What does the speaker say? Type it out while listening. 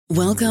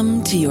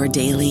Welcome to your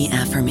daily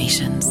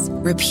affirmations.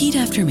 Repeat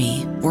after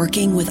me.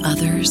 Working with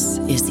others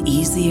is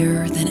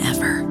easier than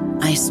ever.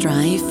 I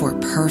strive for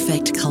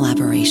perfect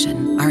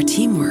collaboration. Our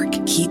teamwork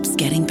keeps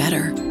getting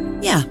better.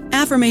 Yeah,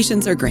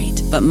 affirmations are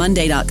great, but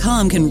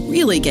Monday.com can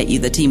really get you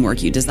the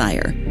teamwork you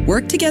desire.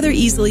 Work together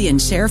easily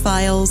and share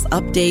files,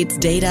 updates,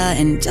 data,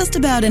 and just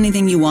about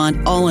anything you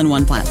want all in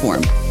one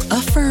platform.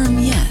 Affirm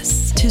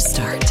yes to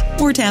start,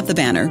 or tap the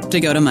banner to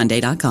go to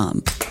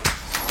Monday.com.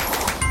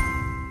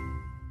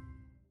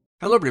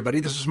 Hello, everybody.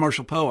 This is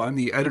Marshall Poe. I'm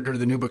the editor of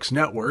the New Books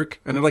Network,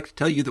 and I'd like to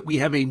tell you that we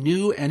have a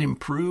new and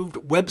improved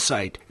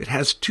website. It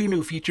has 2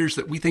 new features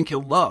that we think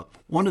you'll love.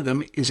 One of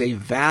them is a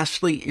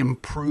vastly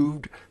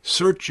improved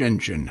search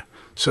engine,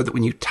 so that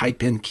when you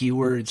type in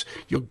keywords,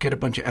 you'll get a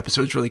bunch of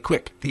episodes really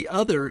quick. The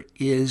other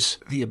is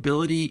the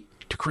ability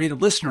to create a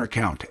listener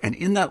account, and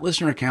in that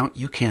listener account,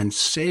 you can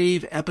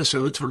save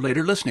episodes for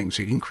later listening,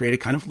 so you can create a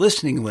kind of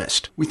listening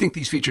list. We think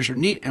these features are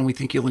neat, and we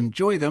think you'll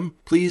enjoy them.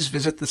 Please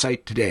visit the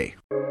site today.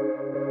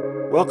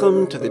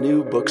 Welcome to the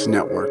New Books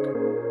Network.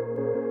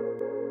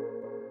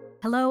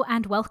 Hello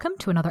and welcome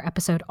to another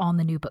episode on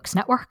the New Books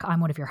Network. I'm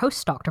one of your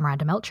hosts, Dr.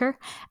 Miranda Melcher,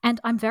 and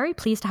I'm very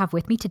pleased to have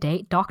with me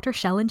today Dr.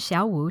 Shellen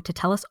Xiao to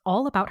tell us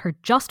all about her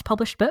just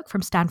published book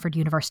from Stanford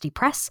University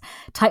Press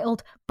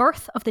titled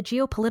Birth of the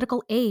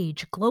Geopolitical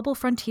Age, Global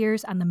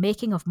Frontiers and the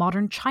Making of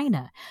Modern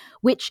China,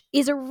 which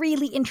is a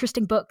really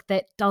interesting book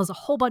that does a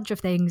whole bunch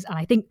of things, and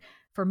I think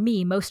for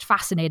me, most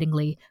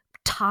fascinatingly,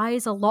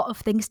 ties a lot of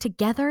things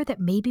together that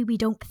maybe we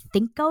don't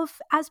think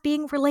of as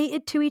being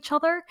related to each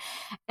other.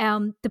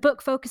 The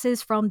book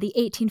focuses from the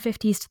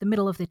 1850s to the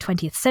middle of the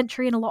 20th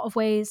century in a lot of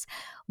ways,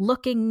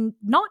 looking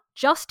not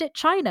just at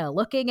China,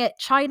 looking at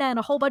China and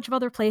a whole bunch of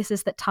other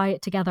places that tie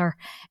it together.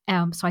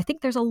 So I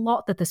think there's a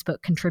lot that this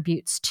book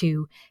contributes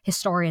to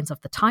historians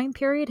of the time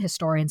period,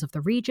 historians of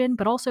the region,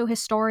 but also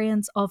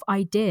historians of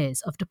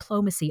ideas, of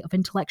diplomacy, of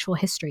intellectual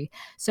history.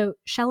 So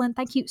Shellen,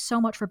 thank you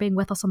so much for being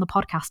with us on the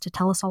podcast to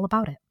tell us all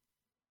about it.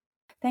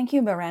 Thank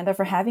you, Miranda,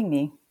 for having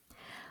me.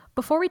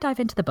 Before we dive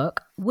into the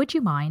book, would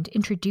you mind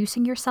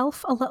introducing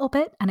yourself a little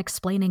bit and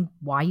explaining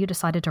why you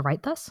decided to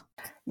write this?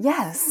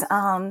 Yes.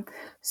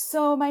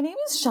 So my name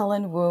is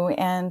Shellen Wu,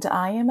 and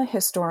I am a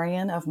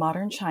historian of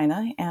modern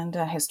China and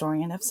a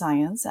historian of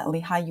science at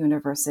Lehigh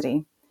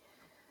University.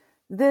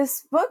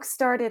 This book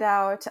started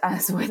out,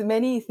 as with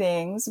many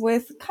things,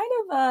 with kind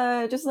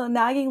of just a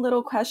nagging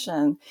little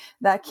question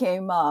that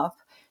came up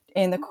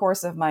in the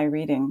course of my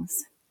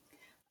readings.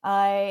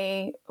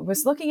 I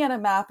was looking at a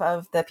map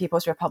of the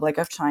People's Republic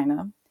of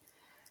China,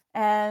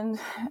 and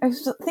I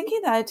was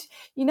thinking that,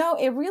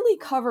 it really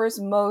covers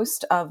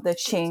most of the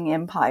Qing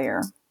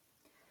Empire.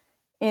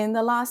 In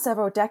the last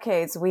several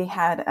decades, we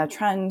had a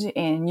trend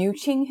in New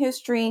Qing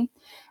history,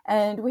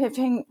 and we have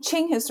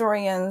Qing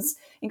historians,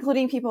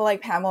 including people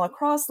like Pamela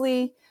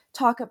Crossley,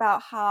 talk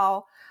about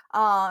how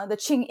the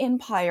Qing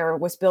Empire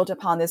was built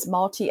upon this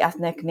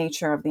multi-ethnic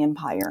nature of the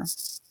empire.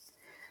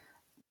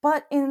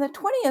 But in the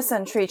 20th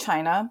century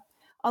China,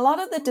 a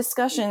lot of the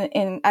discussion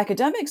in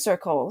academic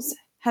circles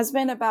has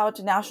been about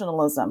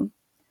nationalism.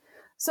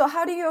 So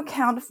how do you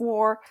account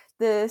for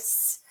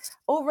this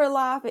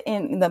overlap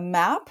in the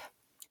map,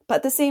 but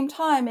at the same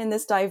time in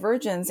this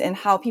divergence in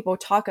how people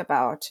talk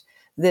about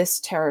this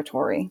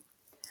territory?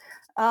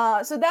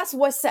 So that's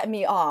what set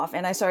me off,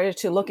 and I started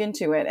to look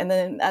into it. And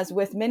then, as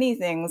with many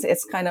things,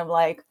 it's kind of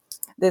like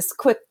this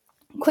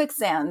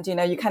quicksand,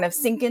 you kind of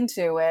sink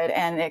into it,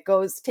 and it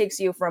takes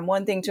you from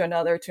one thing to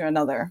another to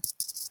another.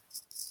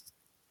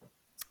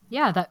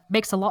 Yeah, that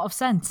makes a lot of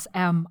sense.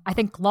 I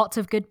think lots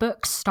of good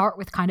books start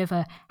with kind of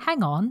a,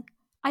 hang on,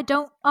 I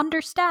don't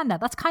understand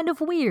that. That's kind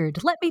of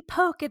weird. Let me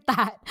poke at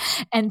that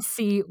and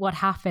see what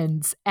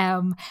happens.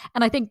 And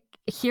I think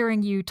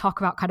hearing you talk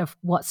about kind of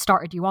what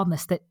started you on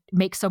this, that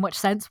makes so much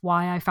sense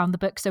why I found the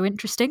book so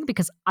interesting,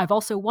 because I've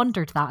also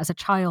wondered that as a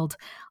child,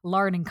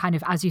 learning kind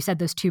of, as you said,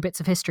 those 2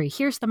 bits of history.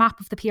 Here's the map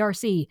of the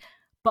PRC,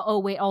 but oh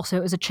wait, also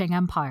it was a Qing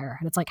Empire.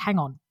 And it's like, hang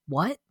on,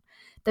 what?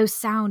 Those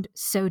sound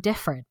so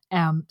different.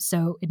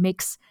 So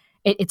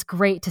it's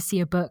great to see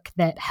a book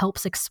that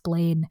helps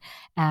explain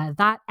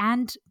that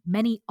and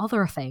many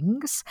other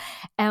things.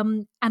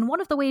 And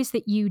one of the ways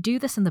that you do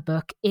this in the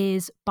book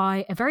is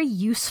by a very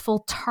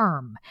useful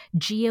term,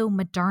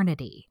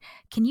 geomodernity.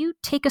 Can you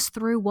take us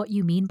through what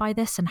you mean by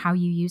this and how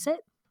you use it?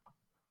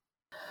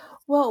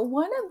 Well,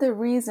 one of the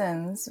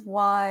reasons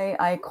why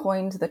I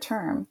coined the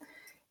term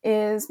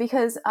is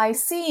because I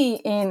see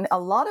in a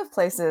lot of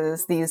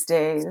places these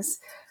days,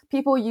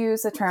 people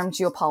use the term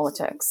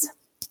geopolitics.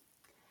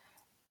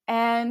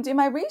 And in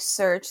my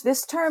research,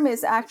 this term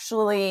is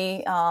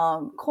actually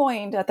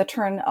coined at the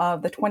turn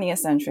of the 20th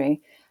century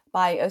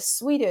by a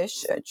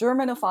Swedish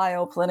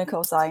Germanophile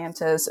political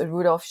scientist,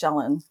 Rudolf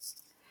Shellen.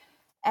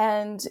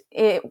 And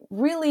it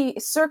really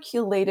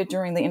circulated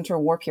during the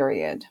interwar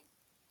period.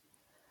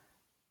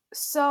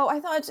 So I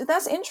thought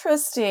that's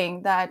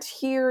interesting that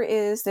here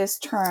is this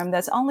term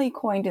that's only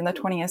coined in the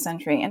 20th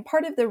century. And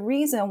part of the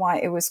reason why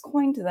it was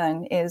coined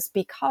then is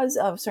because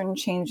of certain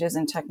changes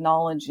in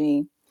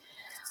technology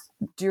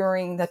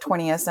during the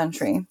 20th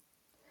century.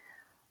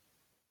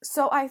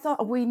 So I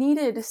thought we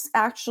needed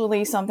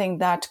actually something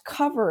that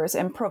covers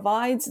and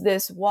provides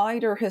this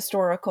wider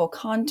historical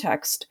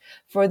context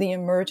for the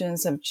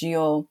emergence of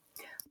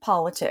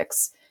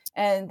geopolitics.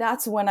 And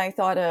that's when I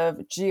thought of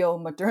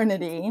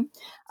geomodernity.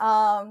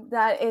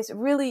 That is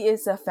really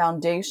is a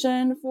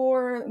foundation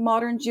for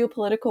modern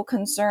geopolitical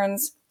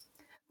concerns,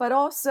 but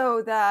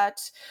also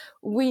that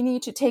we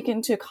need to take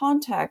into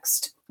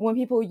context when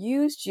people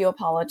use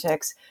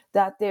geopolitics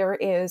that there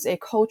is a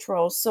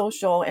cultural,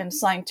 social, and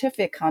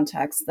scientific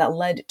context that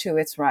led to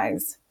its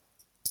rise.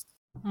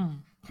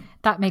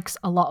 That makes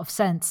a lot of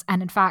sense.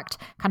 And in fact,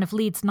 kind of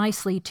leads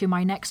nicely to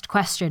my next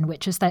question,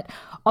 which is that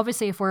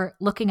obviously, if we're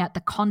looking at the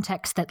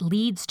context that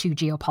leads to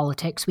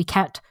geopolitics, we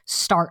can't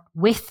start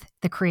with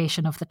the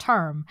creation of the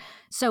term.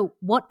 So,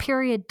 what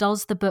period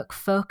does the book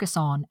focus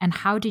on, and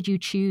how did you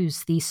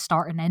choose these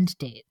start and end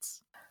dates?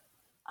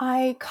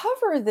 I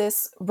cover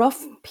this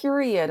rough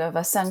period of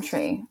a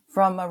century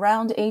from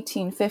around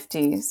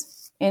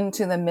 1850s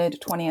into the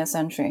mid 20th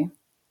century.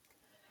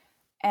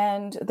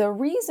 And the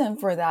reason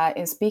for that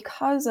is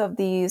because of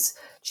these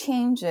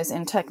changes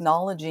in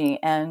technology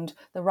and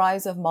the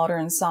rise of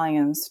modern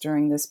science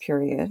during this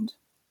period.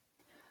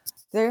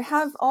 There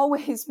have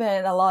always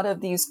been a lot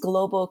of these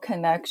global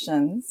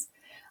connections.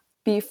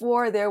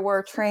 Before there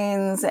were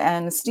trains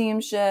and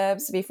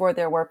steamships, before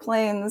there were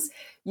planes,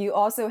 you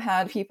also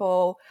had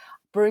people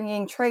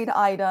bringing trade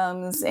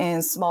items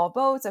in small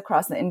boats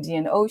across the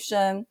Indian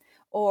Ocean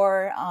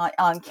or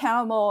on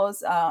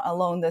camels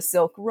along the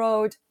Silk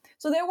Road.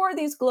 So there were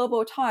these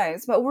global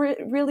ties, but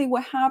really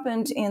what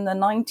happened in the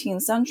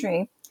 19th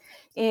century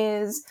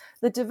is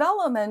the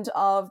development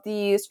of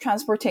these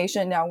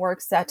transportation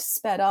networks that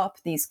sped up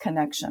these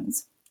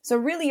connections. So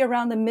really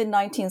around the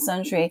mid-19th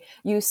century,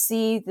 you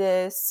see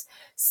this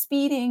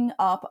speeding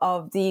up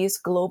of these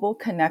global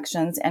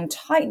connections and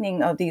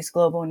tightening of these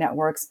global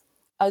networks,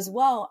 as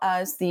well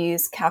as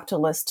these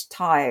capitalist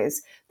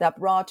ties that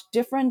brought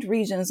different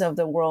regions of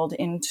the world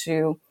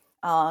into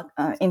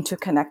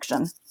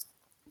connection.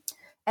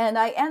 And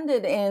I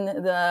ended in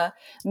the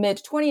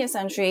mid 20th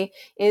century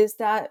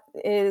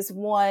is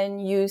when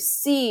you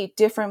see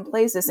different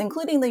places,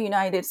 including the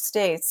United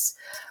States,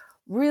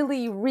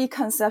 really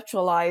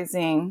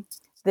reconceptualizing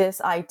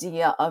this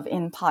idea of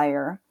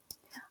empire.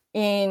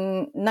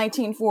 In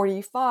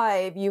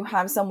 1945, you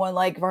have someone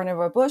like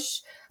Vannevar Bush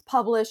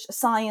publish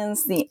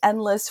Science, the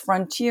Endless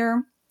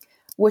Frontier,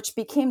 which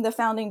became the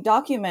founding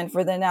document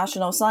for the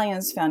National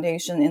Science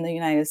Foundation in the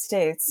United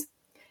States.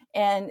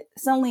 And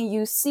suddenly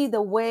you see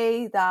the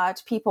way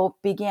that people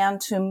began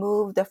to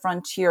move the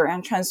frontier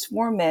and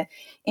transform it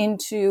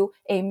into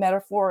a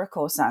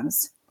metaphorical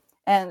sense.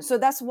 And so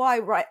that's why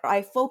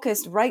I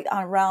focused right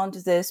around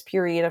this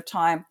period of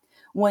time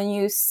when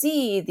you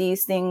see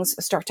these things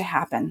start to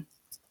happen.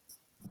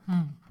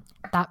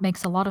 That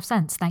makes a lot of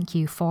sense. Thank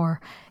you for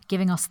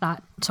giving us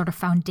that sort of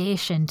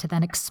foundation to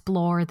then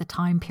explore the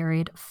time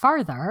period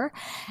further.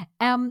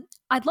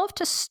 I'd love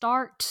to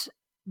start,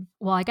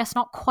 well, I guess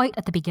not quite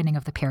at the beginning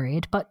of the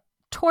period, but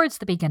towards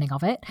the beginning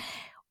of it.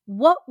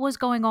 What was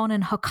going on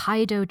in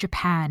Hokkaido,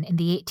 Japan in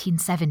the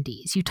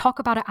 1870s? You talk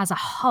about it as a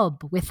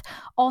hub with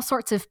all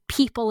sorts of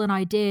people and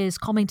ideas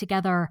coming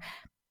together,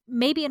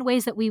 maybe in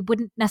ways that we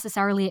wouldn't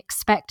necessarily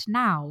expect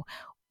now.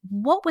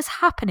 What was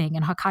happening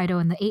in Hokkaido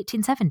in the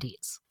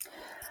 1870s?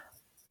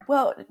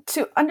 Well,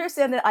 to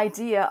understand the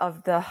idea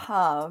of the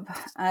hub,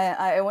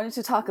 I wanted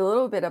to talk a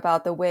little bit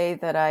about the way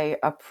that I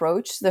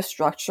approach the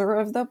structure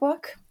of the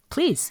book.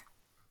 Please.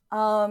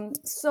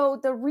 So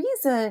the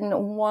reason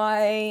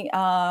why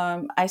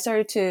I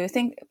started to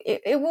think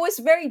it was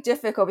very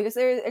difficult because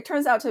it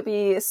turns out to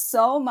be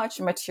so much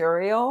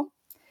material.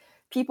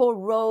 People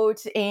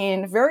wrote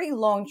in very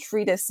long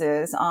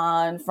treatises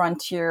on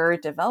frontier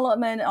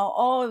development,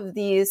 all of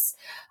these,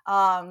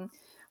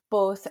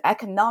 both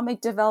economic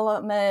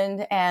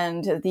development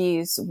and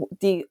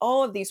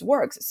all of these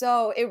works.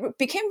 So it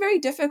became very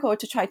difficult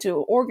to try to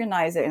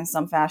organize it in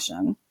some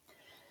fashion.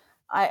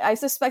 I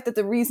suspect that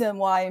the reason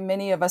why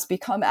many of us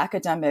become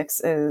academics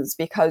is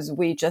because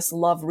we just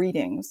love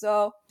reading.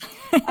 So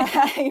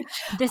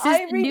this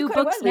is the New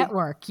Books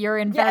Network. You're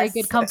in very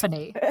good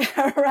company.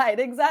 Right,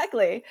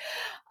 exactly.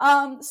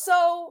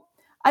 So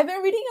I've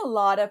been reading a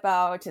lot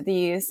about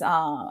these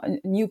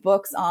new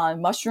books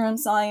on mushroom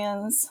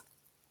science,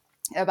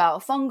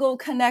 about fungal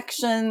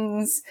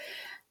connections.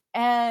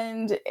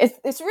 And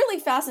it's really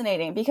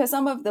fascinating because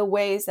some of the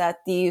ways that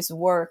these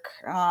work,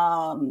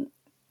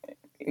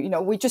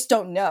 we just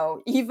don't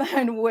know,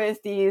 even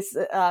with these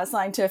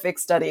scientific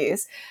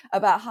studies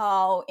about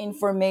how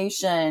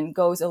information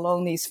goes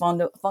along these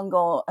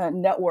fungal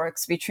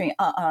networks between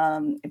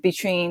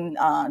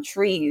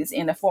trees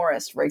in a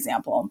forest, for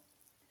example.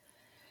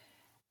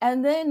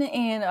 And then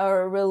in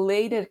a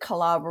related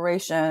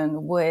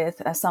collaboration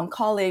with some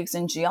colleagues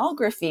in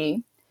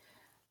geography,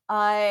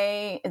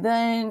 I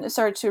then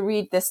started to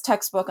read this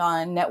textbook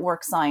on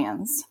network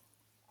science.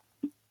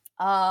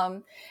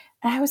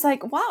 And I was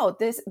like, wow,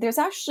 there's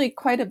actually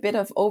quite a bit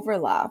of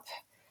overlap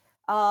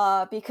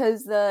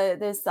because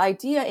this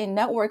idea in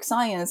network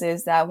science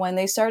is that when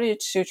they started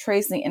to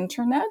trace the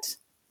internet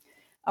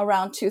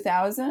around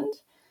 2000,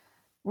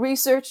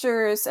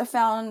 researchers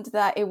found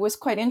that it was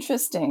quite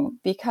interesting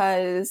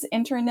because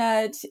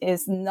internet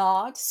is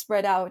not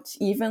spread out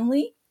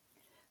evenly,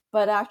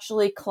 but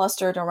actually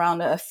clustered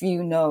around a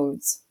few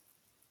nodes.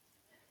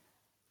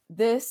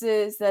 This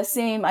is the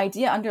same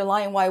idea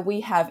underlying why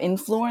we have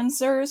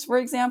influencers, for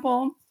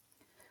example.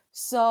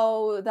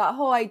 So the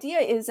whole idea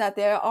is that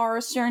there are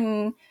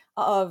certain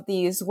of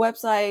these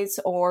websites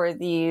or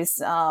these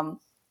that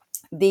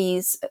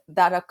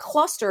are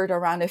clustered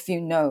around a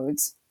few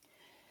nodes.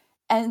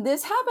 And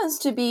this happens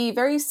to be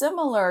very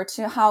similar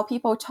to how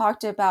people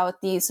talked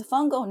about these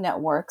fungal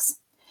networks,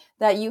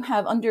 that you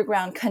have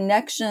underground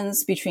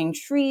connections between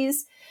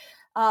trees,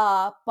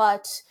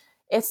 but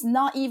it's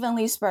not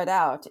evenly spread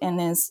out. And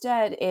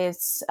instead,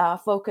 it's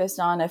focused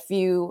on a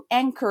few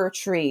anchor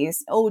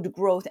trees, old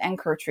growth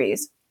anchor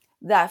trees,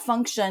 that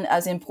function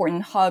as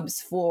important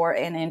hubs for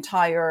an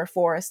entire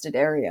forested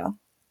area.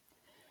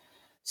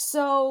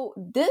 So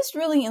this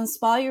really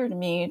inspired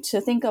me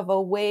to think of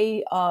a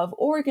way of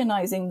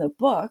organizing the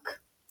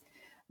book,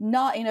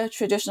 not in a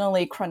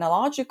traditionally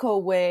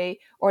chronological way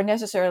or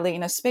necessarily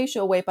in a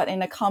spatial way, but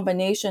in a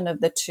combination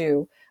of the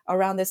two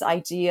around this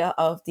idea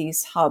of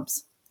these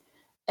hubs.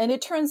 And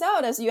it turns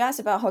out, as you asked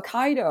about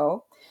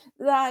Hokkaido,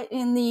 that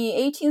in the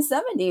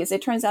 1870s,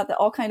 it turns out that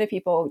all kinds of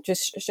people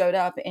just showed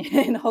up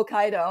in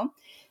Hokkaido,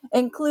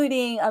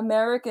 including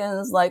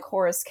Americans like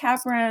Horace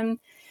Capron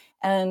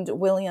and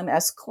William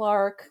S.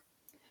 Clark.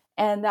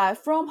 And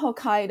that from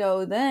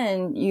Hokkaido,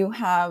 then you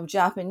have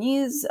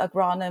Japanese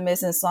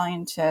agronomists and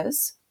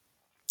scientists.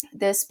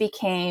 This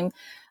became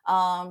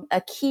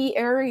a key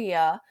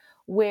area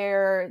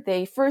where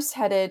they first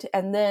headed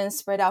and then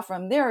spread out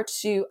from there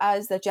to,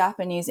 as the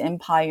Japanese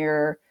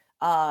empire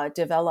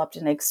developed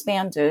and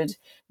expanded,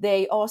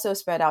 they also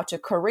spread out to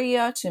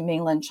Korea, to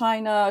mainland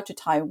China, to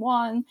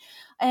Taiwan,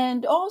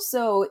 and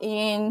also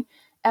in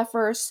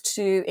efforts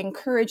to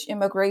encourage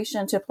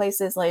immigration to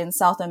places like in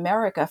South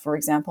America, for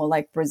example,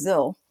 like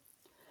Brazil.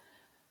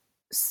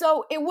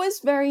 So it was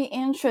very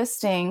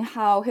interesting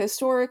how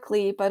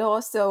historically, but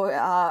also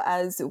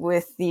as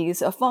with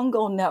these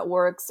fungal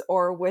networks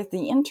or with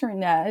the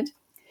internet,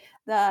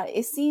 that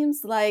it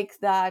seems like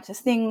that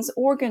things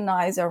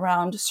organize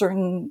around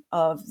certain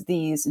of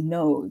these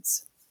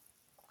nodes.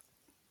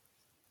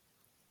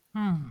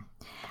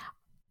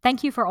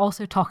 Thank you for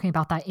also talking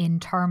about that in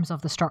terms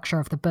of the structure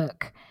of the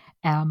book.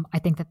 I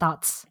think that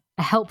that's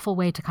a helpful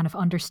way to kind of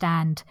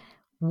understand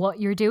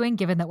what you're doing,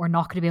 given that we're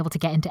not going to be able to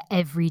get into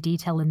every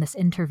detail in this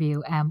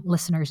interview.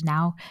 Listeners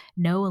now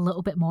know a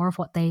little bit more of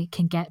what they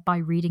can get by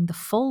reading the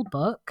full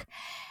book.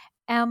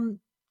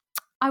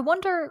 I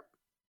wonder,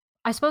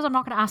 I suppose I'm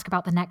not going to ask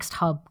about the next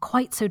hub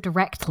quite so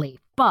directly,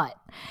 but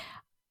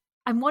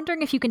I'm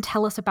wondering if you can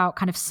tell us about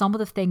kind of some of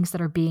the things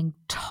that are being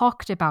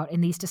talked about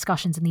in these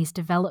discussions and these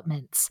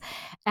developments.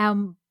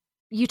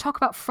 You talk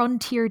about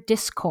frontier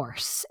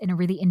discourse in a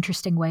really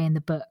interesting way in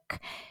the book.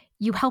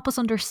 You help us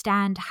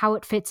understand how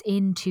it fits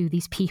into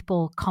these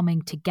people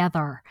coming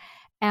together.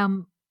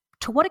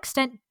 To what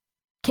extent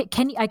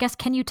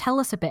can you tell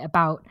us a bit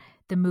about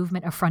the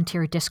movement of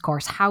frontier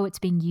discourse, how it's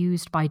being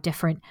used by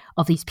different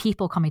of these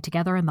people coming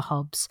together in the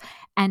hubs,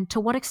 and to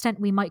what extent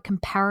we might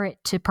compare it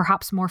to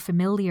perhaps more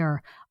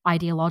familiar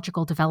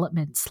ideological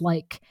developments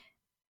like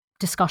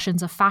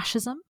discussions of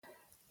fascism?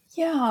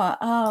 Yeah,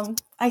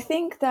 I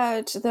think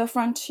that the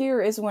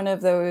frontier is one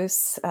of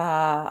those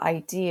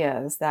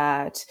ideas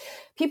that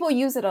people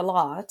use it a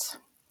lot,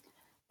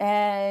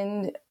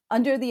 and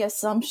under the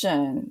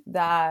assumption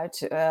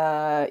that,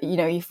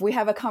 if we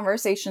have a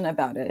conversation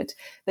about it,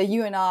 that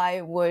you and I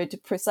would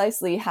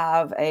precisely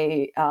have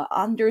a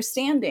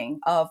understanding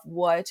of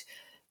what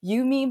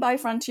you mean by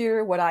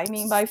frontier, what I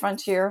mean by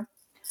frontier.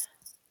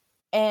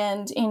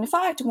 And in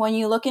fact, when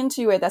you look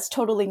into it, that's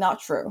totally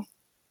not true.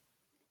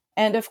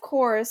 And of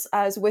course,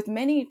 as with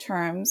many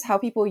terms, how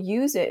people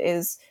use it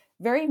is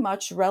very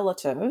much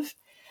relative.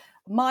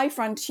 My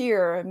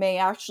frontier may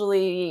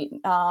actually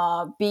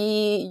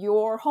be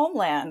your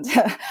homeland.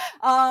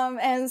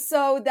 And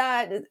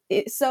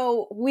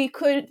so we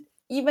could,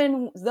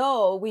 even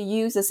though we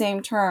use the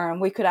same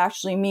term, we could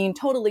actually mean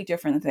totally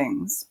different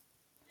things.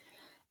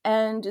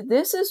 And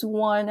this is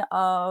one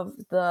of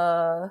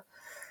the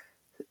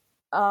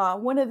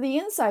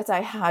insights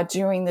I had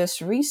during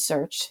this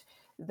research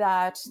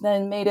that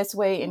then made its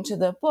way into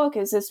the book,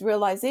 is this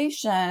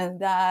realization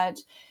that,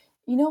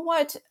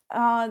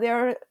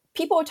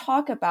 people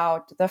talk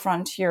about the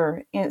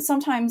frontier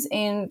sometimes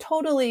in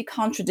totally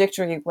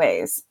contradictory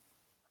ways.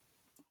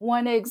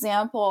 One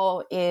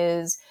example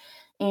is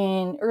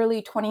in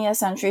early 20th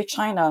century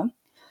China,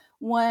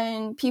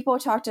 when people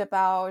talked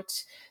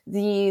about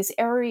these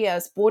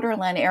areas,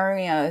 borderland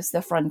areas,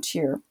 the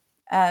frontier,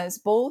 as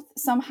both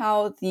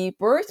somehow the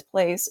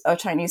birthplace of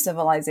Chinese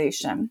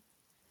civilization,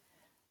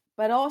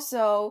 but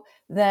also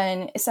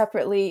then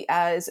separately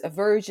as a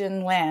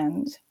virgin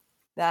land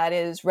that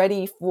is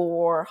ready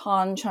for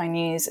Han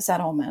Chinese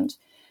settlement.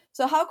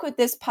 So how could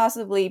this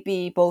possibly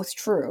be both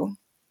true?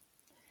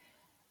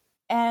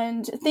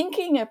 And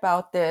thinking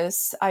about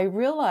this, I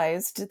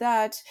realized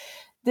that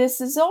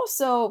this is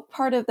also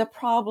part of the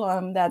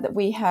problem that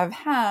we have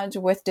had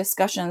with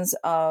discussions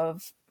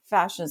of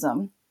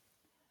fascism.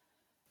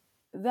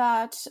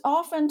 That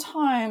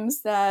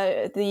oftentimes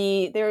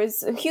there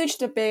is a huge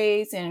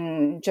debate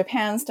in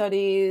Japan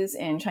studies,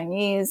 in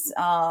Chinese.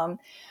 Fred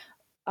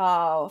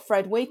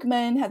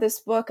Wakeman had this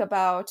book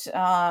about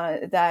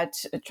that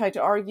tried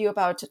to argue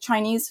about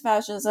Chinese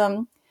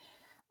fascism.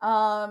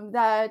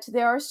 That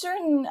there are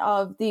certain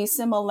of these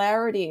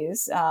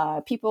similarities.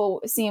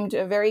 People seemed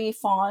very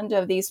fond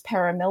of these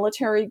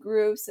paramilitary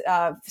groups,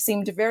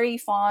 seemed very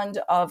fond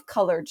of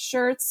colored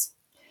shirts.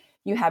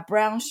 You have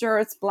brown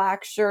shirts,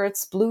 black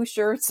shirts, blue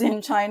shirts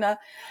in China.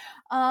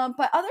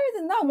 But other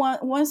than that,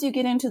 once you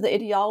get into the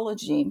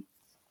ideology,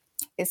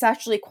 it's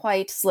actually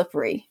quite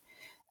slippery.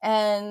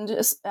 And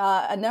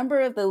a number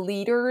of the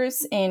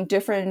leaders in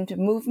different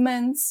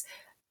movements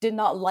did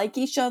not like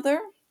each other.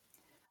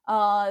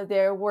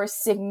 There were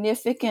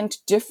significant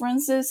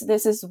differences.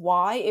 This is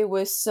why it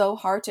was so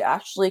hard to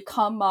actually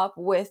come up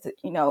with,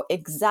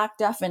 exact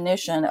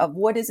definition of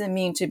what does it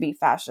mean to be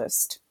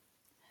fascist.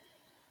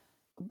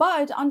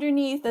 But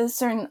underneath the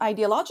certain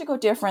ideological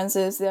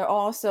differences, there are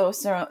also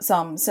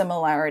some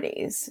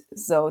similarities.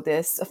 So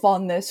this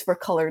fondness for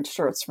colored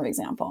shirts, for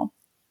example.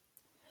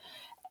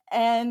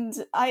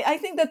 And I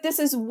think that this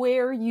is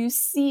where you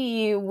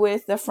see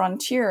with the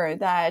frontier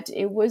that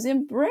it was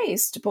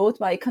embraced both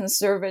by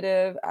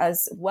conservative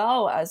as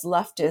well as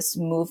leftist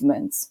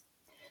movements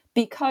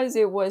because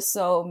it was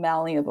so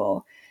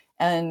malleable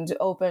and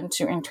open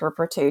to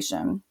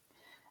interpretation.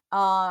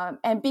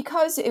 And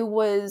because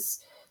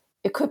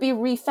it could be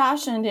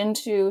refashioned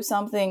into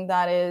something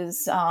that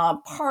is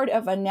part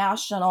of a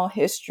national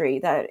history,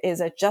 that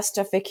is a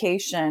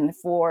justification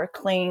for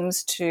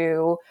claims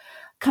to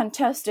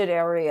contested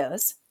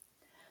areas.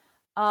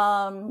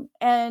 And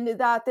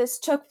that this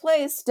took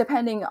place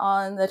depending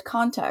on the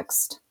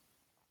context.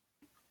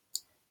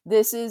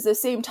 This is the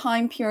same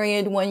time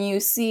period when you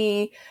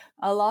see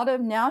a lot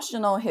of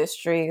national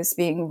histories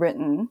being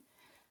written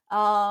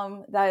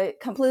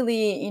that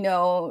completely,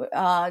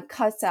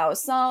 cuts out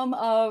some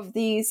of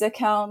these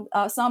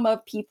some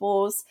of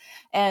people's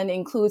and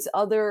includes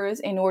others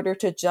in order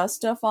to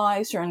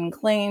justify certain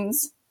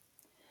claims.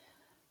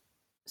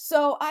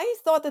 So I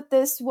thought that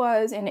this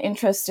was an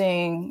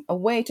interesting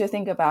way to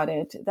think about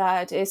it,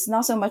 that it's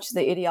not so much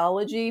the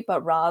ideology,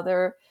 but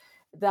rather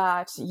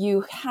that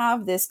you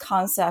have this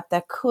concept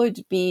that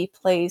could be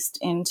placed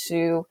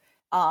into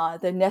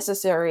the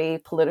necessary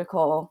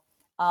political,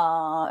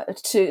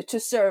 to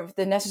serve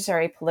the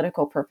necessary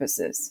political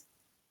purposes.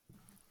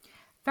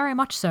 Very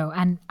much so.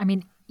 And I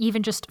mean,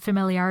 even just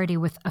familiarity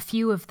with a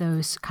few of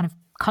those kind of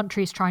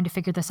countries trying to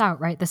figure this out,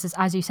 right? This is,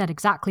 as you said,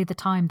 exactly the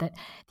time that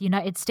the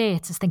United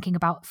States is thinking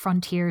about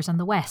frontiers in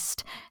the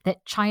West,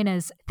 that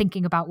China's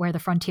thinking about where the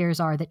frontiers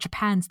are, that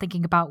Japan's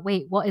thinking about,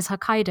 wait, what is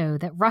Hokkaido?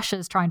 That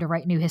Russia's trying to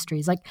write new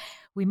histories. Like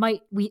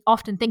we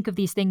often think of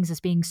these things as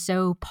being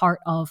so part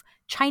of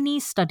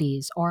Chinese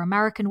studies or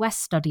American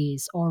West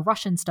studies or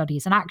Russian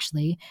studies. And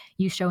actually,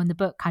 you show in the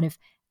book kind of,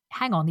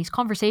 hang on, these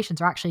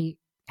conversations are actually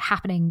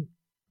happening.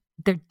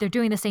 They're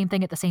doing the same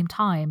thing at the same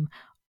time,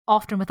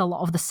 often with a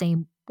lot of the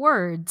same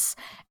words,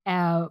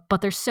 but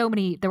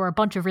there were a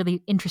bunch of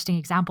really interesting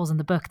examples in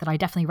the book that I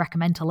definitely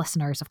recommend to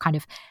listeners of kind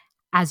of,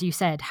 as you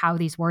said, how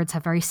these words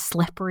have very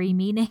slippery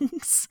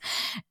meanings.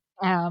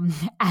 And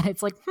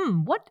it's like,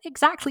 what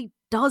exactly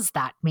does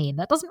that mean?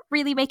 That doesn't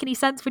really make any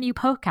sense when you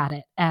poke at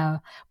it.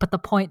 But the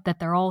point that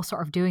they're all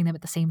sort of doing them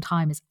at the same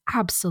time is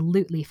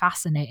absolutely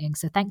fascinating.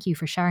 So thank you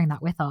for sharing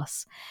that with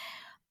us.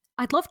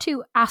 I'd love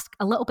to ask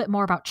a little bit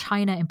more about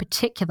China in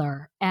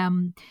particular.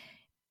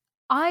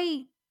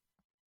 I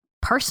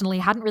personally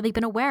hadn't really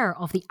been aware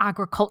of the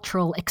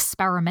agricultural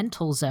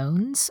experimental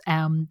zones.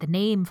 The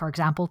name, for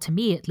example, to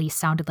me at least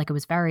sounded like it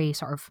was very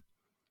sort of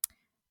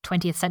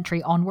 20th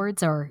century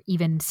onwards or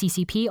even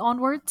CCP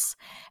onwards.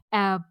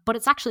 But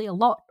it's actually a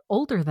lot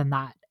older than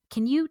that.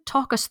 Can you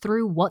talk us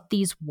through what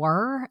these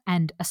were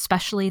and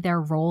especially their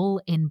role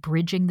in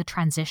bridging the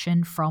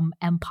transition from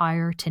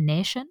empire to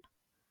nation?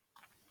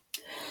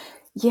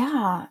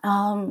 Yeah,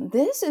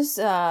 this is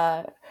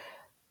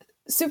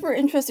super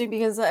interesting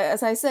because,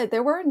 as I said,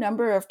 there were a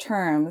number of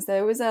terms.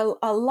 There was a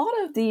lot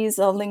of these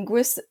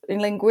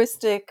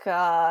linguistic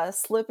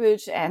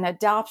slippage and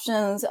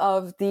adoptions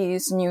of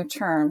these new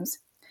terms.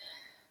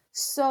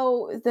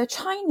 So the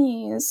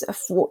Chinese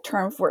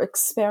term for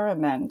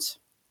experiment,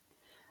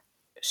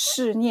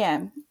 试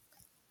验,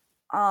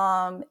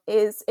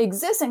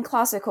 exists in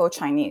classical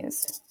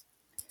Chinese.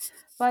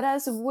 But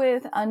as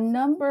with a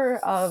number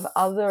of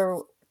other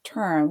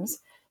terms,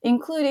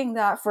 including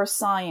that for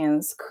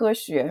science, 科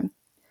学,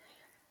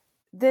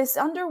 this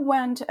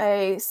underwent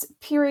a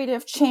period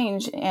of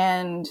change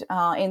in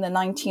the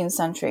 19th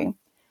century.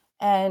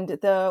 And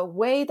the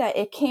way that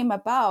it came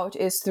about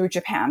is through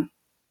Japan.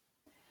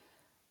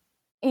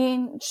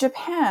 In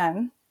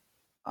Japan,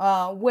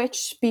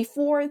 which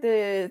before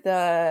the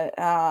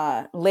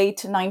late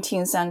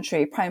 19th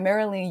century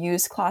primarily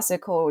used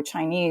classical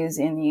Chinese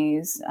in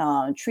these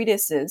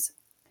treatises.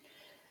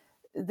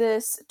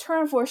 This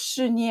term for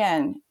试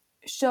念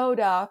showed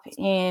up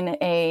in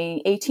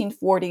a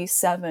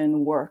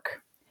 1847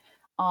 work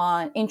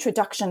on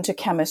Introduction to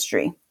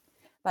Chemistry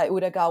by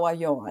Utagawa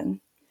Yoan.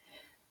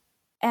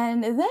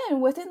 And then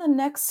within the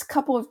next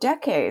couple of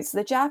decades,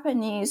 the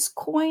Japanese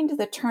coined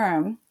the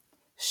term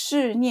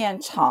试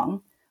念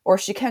场, or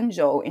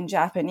shikenjo in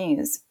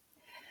Japanese,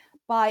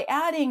 by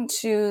adding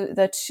to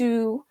the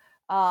two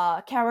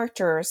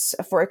characters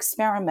for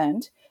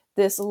experiment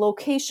this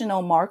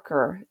locational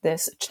marker,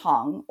 this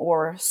chang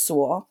or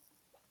suo.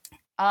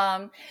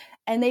 And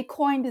they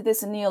coined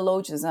this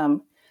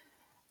neologism.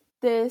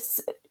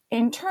 This,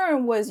 in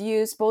turn, was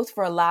used both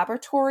for a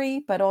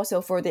laboratory, but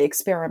also for the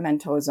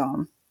experimental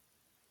zone.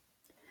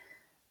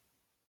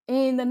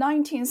 In the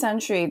 19th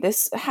century,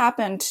 this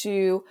happened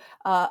to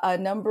a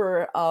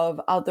number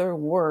of other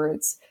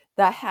words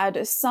that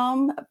had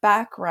some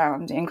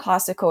background in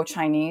classical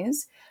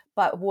Chinese,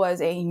 but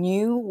was a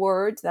new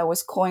word that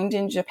was coined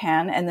in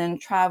Japan and then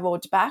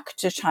traveled back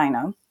to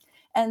China.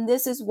 And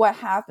this is what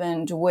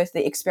happened with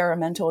the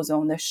experimental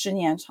zone, the 试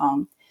念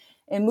场.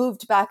 It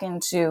moved back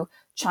into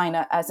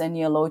China as a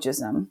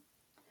neologism.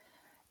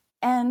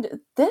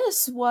 And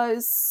this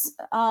was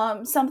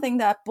something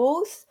that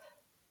both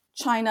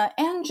China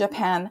and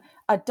Japan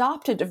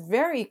adopted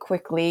very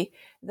quickly,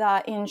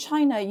 that in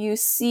China you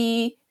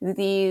see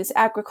these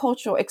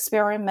agricultural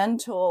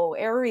experimental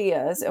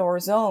areas or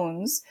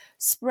zones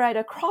spread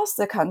across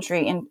the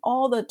country in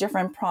all the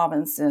different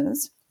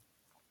provinces.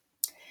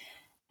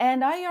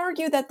 And I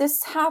argue that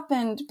this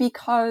happened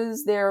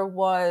because there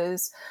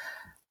was,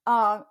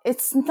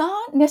 it's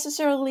not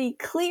necessarily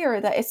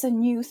clear that it's a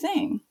new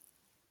thing.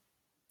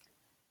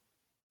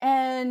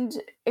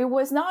 And it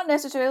was not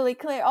necessarily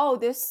clear, oh,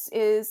 this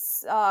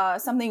is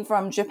something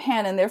from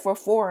Japan and therefore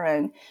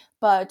foreign.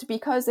 But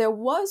because there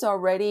was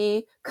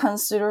already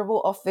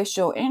considerable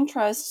official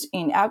interest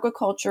in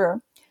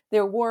agriculture,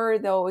 there were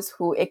those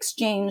who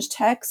exchanged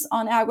texts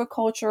on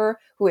agriculture,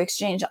 who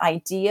exchanged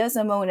ideas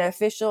among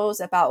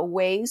officials about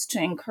ways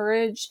to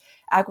encourage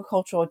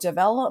agricultural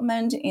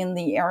development in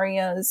the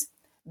areas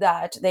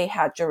that they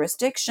had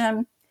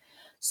jurisdiction.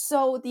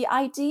 So the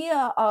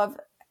idea of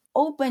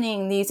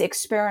opening these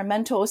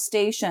experimental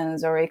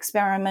stations or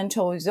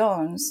experimental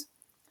zones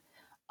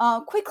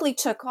quickly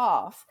took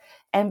off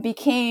and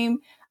became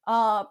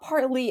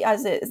partly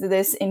as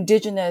this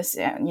indigenous,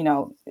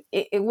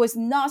 it was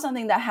not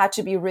something that had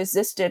to be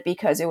resisted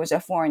because it was a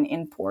foreign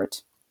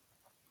import.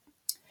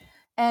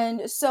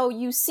 And so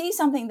you see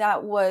something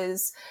that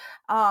was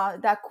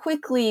that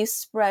quickly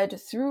spread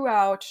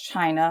throughout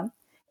China,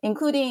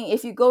 including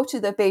if you go to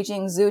the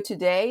Beijing Zoo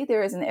today,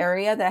 there is an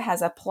area that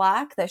has a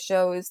plaque that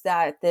shows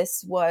that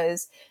this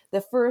was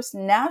the first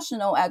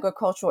national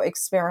agricultural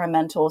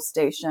experimental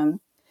station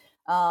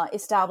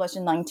established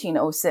in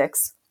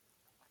 1906.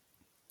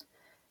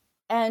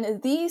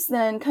 And these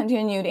then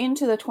continued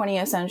into the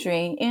 20th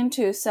century,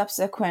 into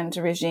subsequent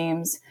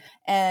regimes.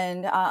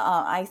 And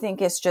I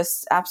think it's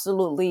just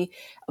absolutely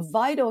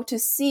vital to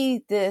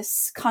see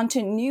this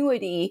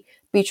continuity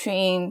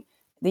between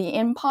the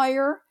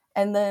empire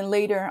and then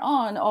later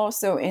on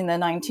also in the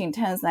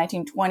 1910s,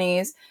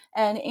 1920s,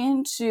 and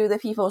into the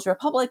People's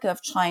Republic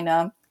of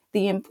China,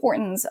 the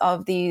importance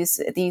of these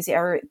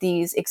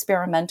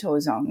experimental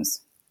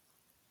zones.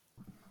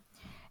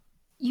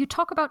 You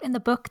talk about in the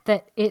book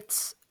that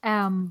it's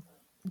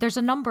there's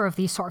a number of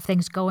these sort of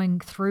things going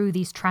through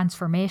these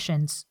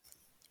transformations.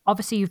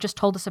 Obviously, you've just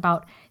told us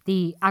about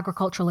the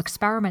agricultural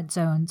experiment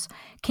zones.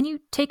 Can you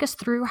take us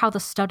through how the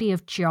study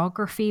of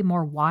geography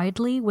more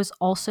widely was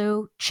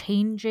also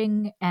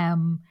changing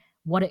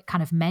what it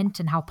kind of meant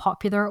and how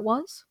popular it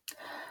was?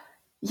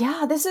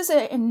 Yeah, this is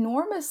an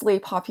enormously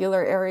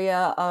popular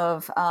area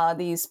of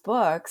these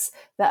books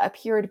that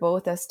appeared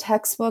both as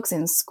textbooks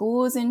in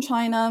schools in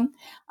China,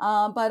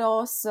 but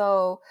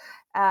also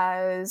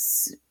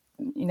as,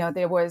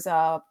 there was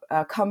a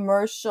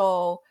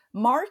commercial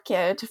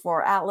market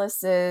for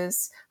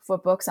atlases, for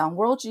books on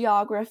world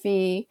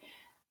geography.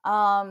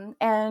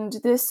 And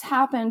this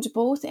happened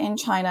both in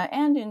China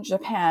and in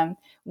Japan,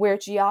 where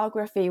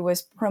geography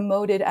was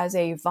promoted as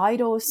a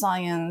vital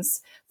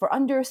science for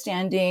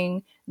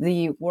understanding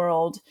the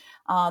world,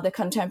 the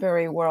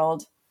contemporary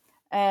world.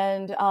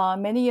 And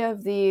many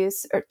of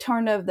these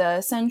turn of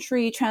the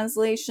century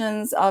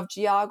translations of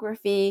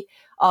geography,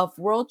 of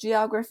world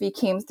geography,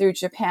 came through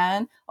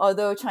Japan,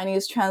 although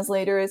Chinese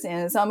translators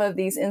in some of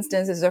these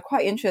instances are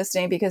quite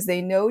interesting because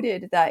they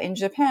noted that in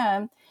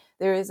Japan,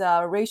 there is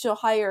a racial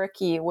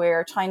hierarchy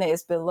where China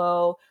is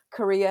below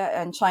Korea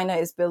and China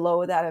is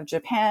below that of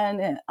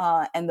Japan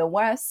and the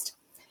West.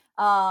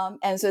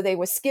 And so they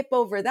would skip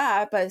over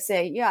that, but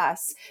say,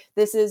 yes,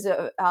 this is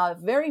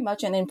very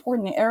much an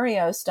important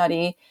area of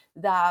study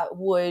that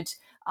would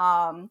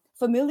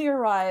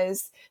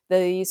familiarize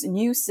these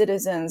new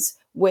citizens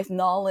with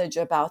knowledge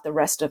about the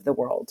rest of the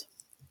world.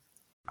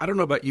 I don't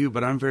know about you,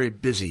 but I'm very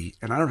busy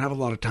and I don't have a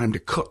lot of time to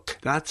cook.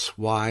 That's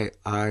why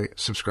I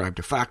subscribe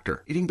to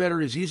Factor. Eating better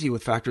is easy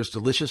with Factor's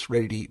delicious,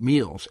 ready-to-eat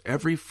meals.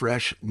 Every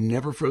fresh,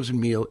 never frozen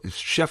meal is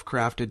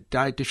chef-crafted,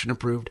 dietitian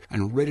approved,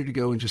 and ready to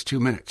go in just 2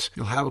 minutes.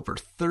 You'll have over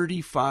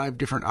 35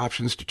 different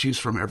options to choose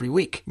from every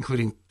week,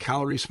 including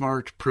Calorie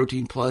Smart,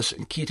 Protein Plus,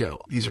 and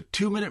Keto. These are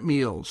 2-minute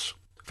meals.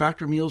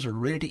 Factor meals are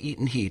ready to eat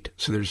and heat,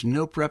 so there's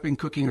no prepping,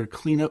 cooking, or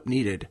cleanup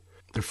needed.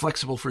 They're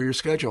flexible for your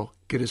schedule.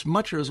 Get as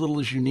much or as little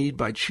as you need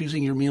by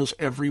choosing your meals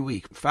every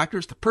week. Factor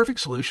is the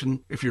perfect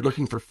solution if you're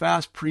looking for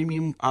fast,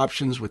 premium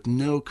options with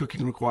no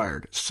cooking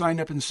required. Sign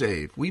up and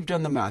save. We've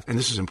done the math, and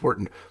this is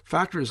important.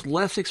 Factor is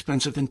less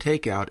expensive than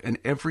takeout, and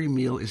every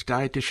meal is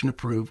dietitian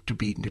approved to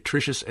be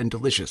nutritious and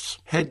delicious.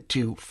 Head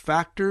to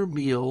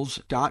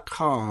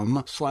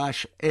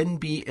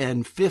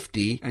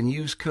factormeals.com/NBN50 and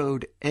use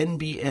code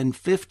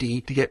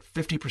NBN50 to get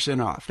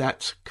 50% off.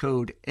 That's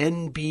code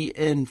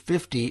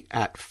NBN50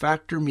 at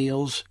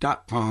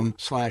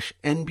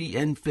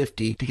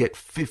factormeals.com/NBN50 to get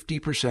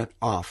 50%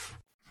 off.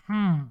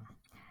 And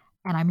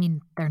I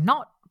mean, they're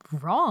not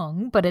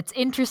wrong, but it's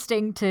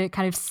interesting to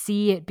kind of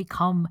see it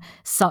become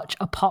such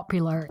a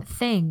popular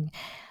thing.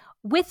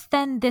 With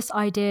then this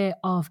idea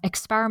of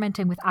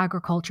experimenting with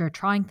agriculture,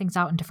 trying things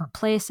out in different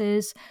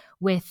places,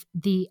 with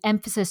the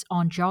emphasis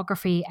on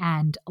geography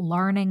and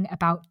learning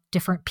about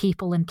different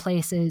people and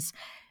places,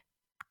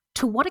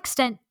 to what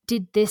extent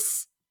did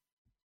this,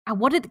 and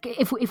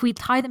if we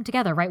tie them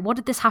together, right, what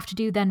did this have to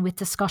do then with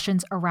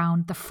discussions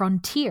around the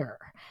frontier?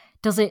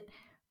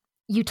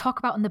 You talk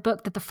about in the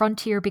book that the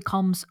frontier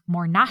becomes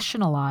more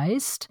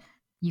nationalized.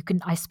 You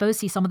can, I suppose,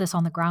 see some of this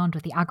on the ground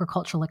with the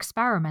agricultural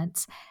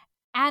experiments,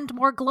 and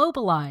more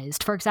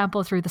globalized, for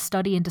example, through the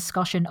study and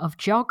discussion of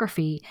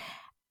geography.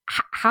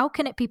 How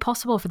can it be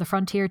possible for the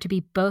frontier to be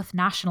both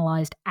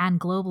nationalized and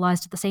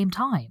globalized at the same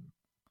time?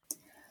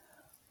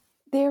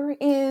 There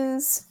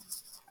is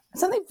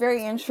something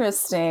very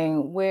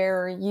interesting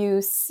where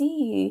you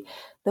see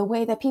the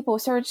way that people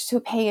start to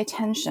pay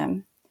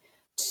attention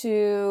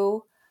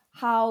to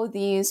how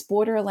these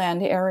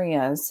borderland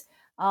areas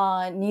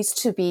needs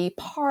to be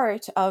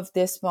part of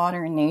this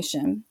modern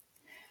nation.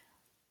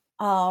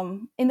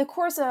 In the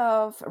course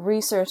of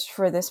research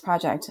for this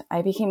project,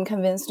 I became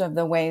convinced of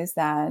the ways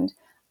that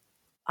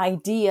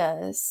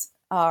ideas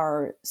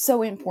are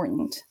so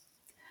important.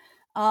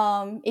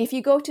 If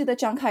you go to the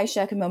Chiang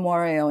Kai-shek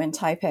Memorial in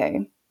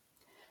Taipei,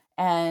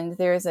 and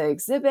there's an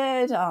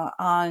exhibit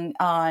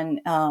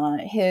on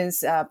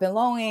his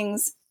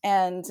belongings,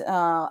 and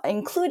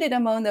included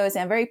among those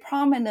and very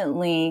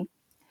prominently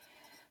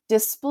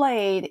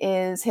displayed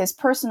is his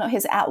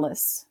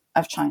atlas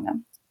of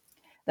China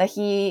that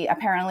he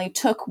apparently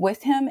took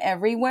with him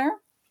everywhere.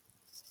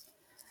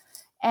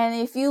 And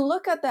if you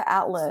look at the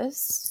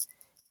atlas,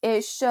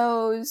 it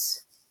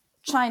shows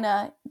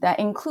China that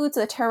includes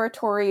the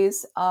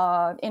territories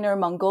of Inner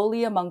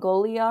Mongolia,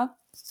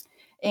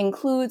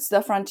 includes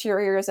the frontier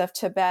areas of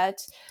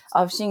Tibet,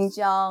 of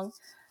Xinjiang.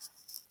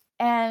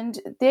 And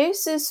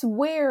this is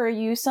where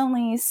you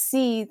suddenly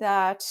see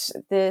that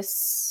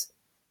this,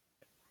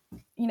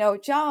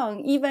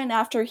 Zhang, even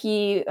after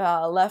he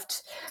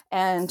left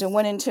and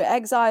went into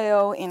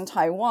exile in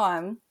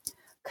Taiwan,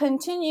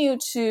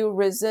 continued to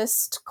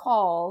resist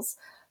calls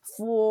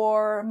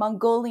for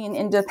Mongolian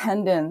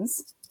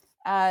independence,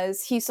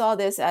 as he saw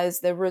this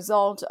as the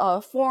result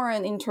of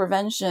foreign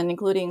intervention,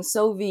 including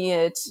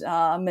Soviet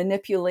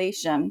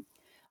manipulation,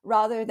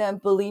 rather than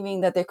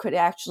believing that there could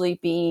actually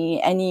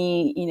be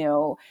any,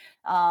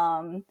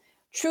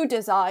 true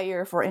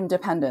desire for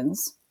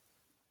independence.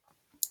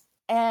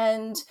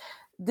 And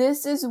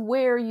this is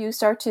where you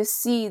start to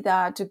see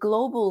that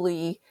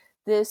globally,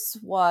 this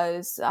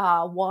was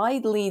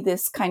widely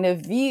this kind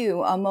of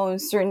view among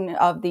certain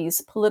of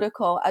these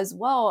political as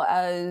well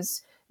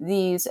as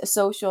these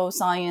social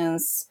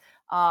science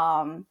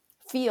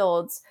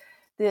fields,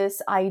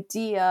 this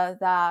idea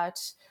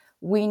that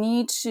we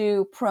need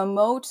to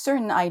promote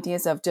certain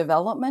ideas of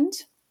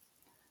development,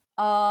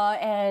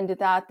 and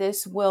that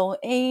this will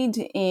aid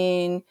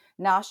in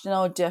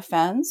national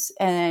defense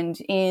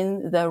and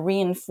in the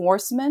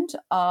reinforcement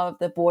of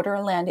the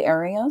borderland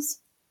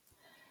areas.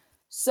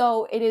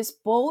 So it is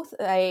both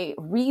a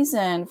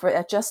reason for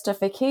a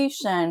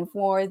justification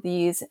for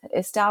these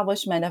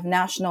establishment of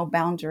national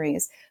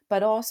boundaries,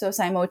 but also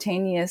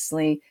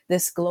simultaneously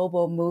this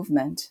global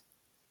movement.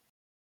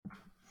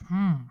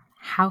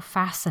 How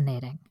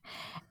fascinating.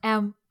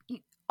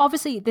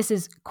 Obviously, this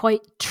is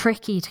quite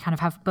tricky to kind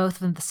of have both of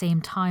them at the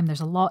same time.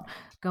 There's a lot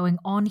going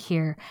on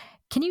here.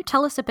 Can you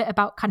tell us a bit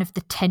about kind of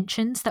the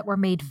tensions that were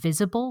made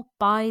visible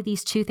by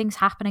these two things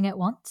happening at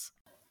once?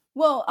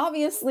 Well,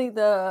 obviously,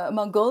 the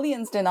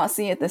Mongolians did not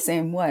see it the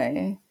same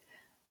way.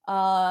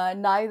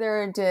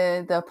 Neither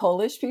did the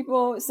Polish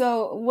people.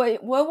 So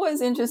what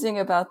was interesting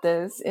about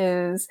this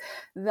is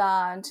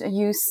that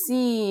you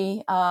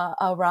see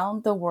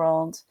around the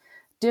world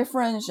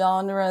different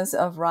genres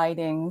of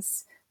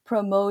writings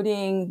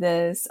promoting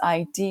this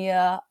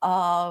idea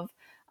of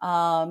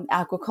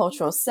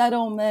agricultural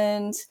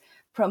settlement,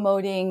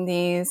 promoting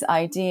these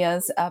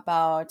ideas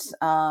about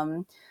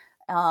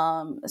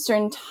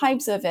certain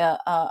types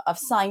of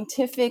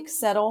scientific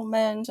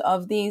settlement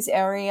of these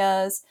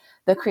areas,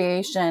 the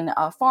creation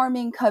of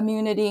farming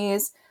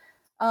communities.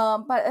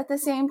 But at the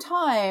same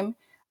time,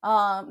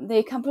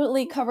 they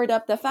completely covered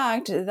up the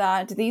fact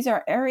that these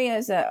are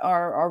areas that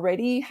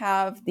already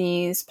have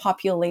these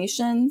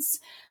populations,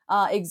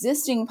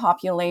 existing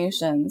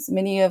populations,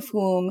 many of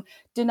whom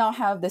did not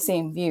have the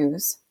same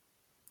views.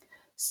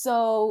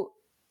 So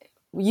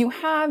you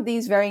have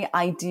these very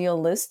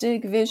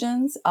idealistic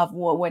visions of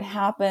what would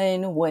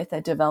happen with a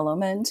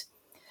development.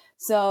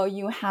 So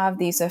you have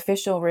these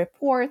official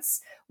reports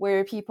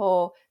where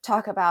people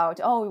talk about,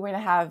 oh, we're going to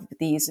have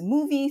these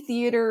movie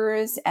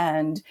theaters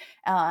and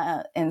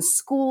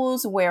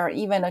schools where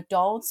even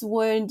adults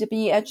would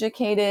be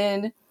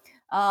educated.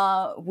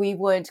 We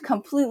would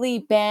completely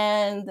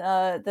ban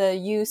the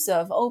use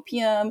of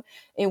opium.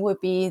 It would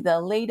be the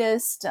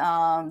latest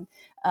and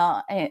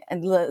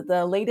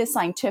the latest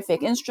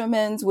scientific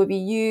instruments would be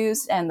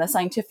used, and the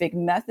scientific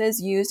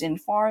methods used in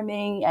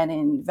farming and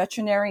in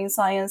veterinary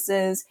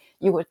sciences.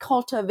 You would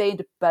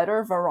cultivate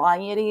better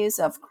varieties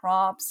of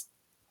crops.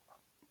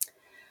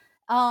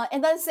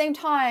 And at the same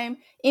time,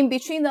 in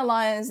between the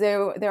lines,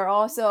 there are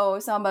also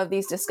some of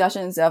these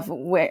discussions of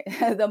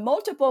the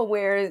multiple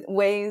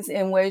ways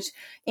in which,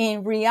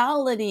 in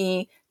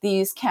reality,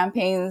 these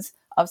campaigns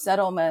of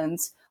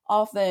settlements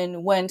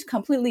often went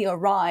completely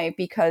awry,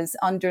 because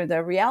under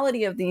the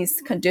reality of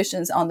these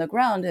conditions on the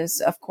ground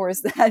is, of course,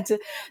 that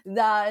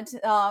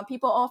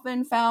people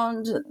often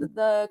found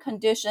the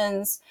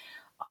conditions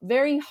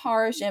very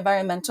harsh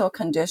environmental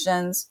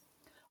conditions.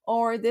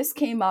 Or this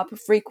came up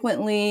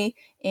frequently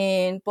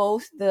in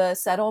both the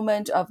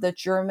settlement of the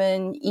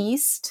German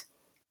East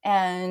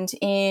and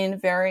in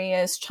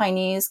various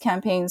Chinese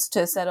campaigns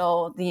to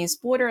settle these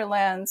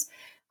borderlands,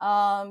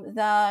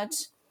 that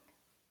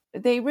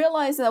they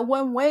realized that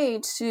one way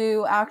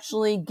to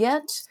actually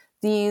get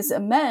these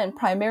men,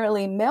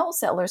 primarily male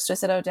settlers, to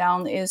settle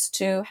down is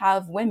to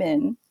have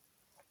women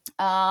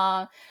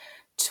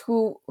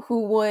who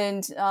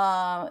would,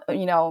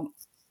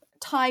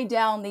 tie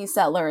down these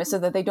settlers so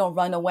that they don't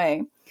run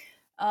away.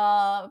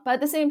 But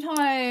at the same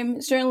time,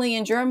 certainly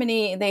in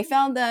Germany, they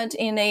found that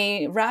in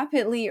a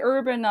rapidly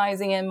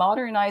urbanizing and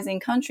modernizing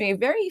country,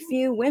 very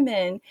few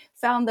women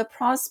found the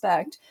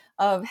prospect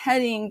of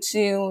heading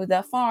to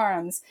the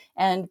farms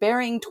and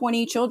bearing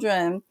 20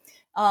 children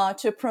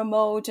to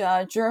promote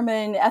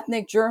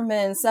ethnic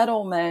German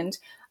settlement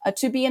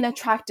to be an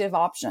attractive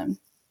option.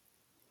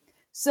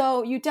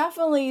 So you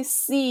definitely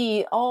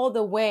see all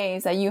the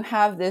ways that you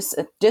have this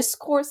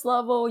discourse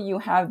level, you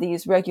have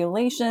these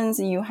regulations,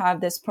 and you have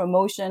this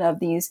promotion of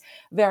these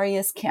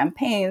various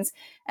campaigns.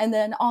 And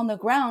then on the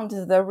ground,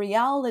 the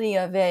reality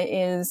of it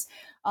is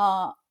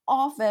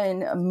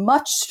often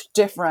much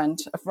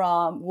different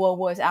from what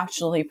was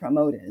actually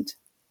promoted.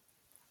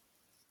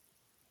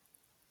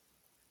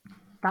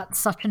 That's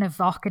such an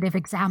evocative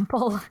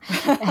example.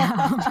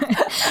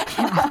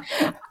 Yeah.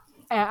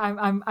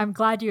 I'm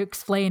glad you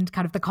explained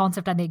kind of the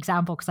concept and the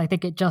example, because I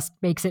think it just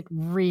makes it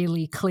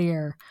really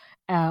clear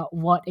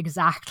what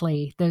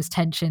exactly those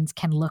tensions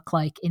can look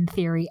like in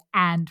theory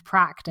and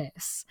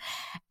practice.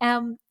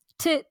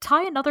 To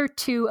tie another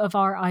two of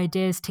our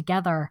ideas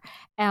together,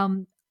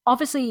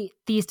 obviously,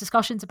 these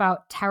discussions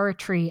about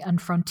territory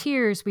and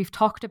frontiers, we've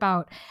talked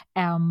about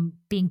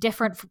being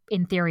different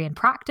in theory and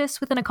practice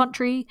within a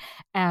country,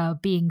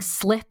 being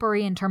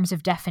slippery in terms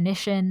of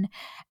definition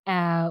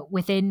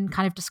within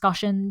kind of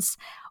discussions.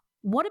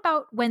 What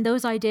about when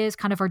those ideas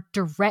kind of are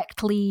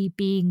directly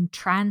being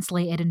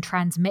translated and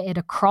transmitted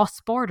across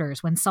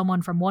borders, when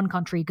someone from one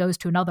country goes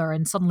to another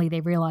and suddenly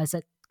they realize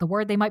that the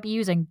word they might be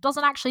using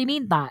doesn't actually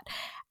mean that?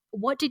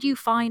 What did you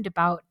find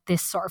about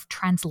this sort of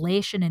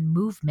translation and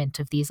movement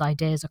of these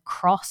ideas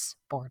across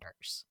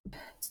borders?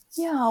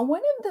 Yeah,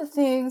 one of the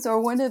things, or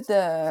one of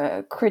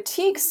the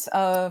critiques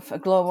of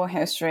global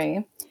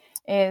history,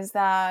 is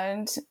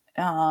that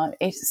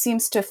it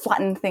seems to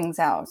flatten things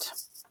out.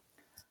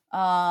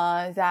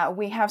 That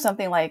we have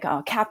something like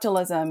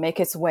capitalism make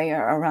its way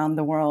around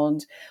the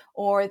world,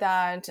 or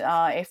that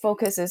it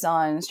focuses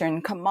on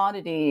certain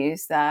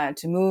commodities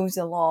that moves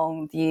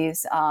along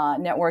these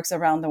networks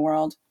around the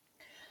world.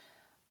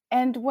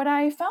 And what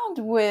I found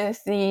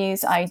with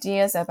these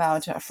ideas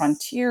about a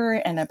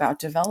frontier and about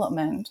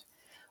development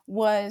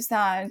was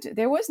that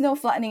there was no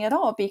flattening at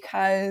all,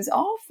 because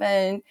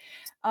often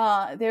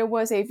there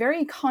was a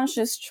very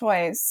conscious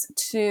choice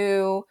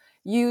to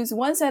use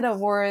one set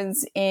of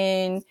words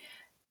in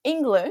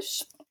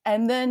English,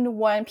 and then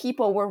when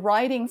people were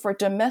writing for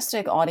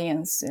domestic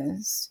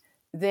audiences,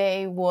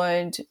 they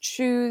would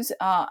choose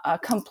a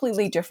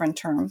completely different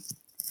term.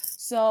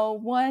 So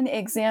one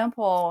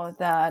example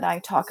that I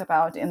talk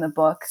about in the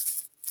book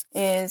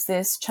is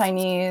this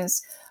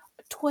Chinese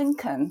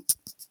tunken,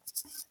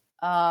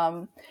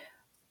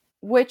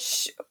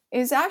 which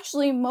is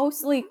actually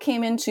mostly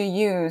came into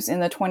use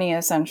in the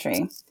 20th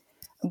century.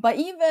 But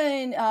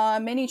even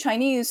many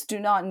Chinese do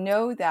not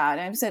know that,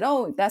 and said,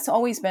 oh, that's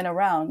always been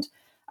around.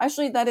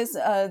 Actually,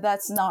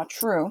 that's not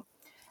true.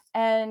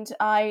 And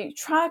I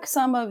track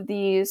some of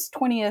these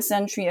 20th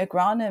century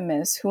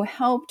agronomists who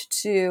helped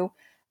to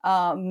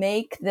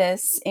make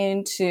this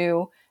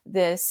into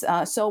this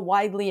so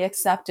widely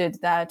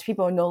accepted that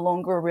people no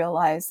longer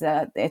realize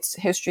that its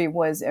history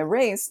was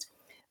erased,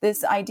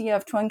 this idea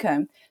of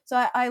Tunken.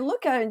 So I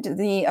look at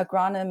the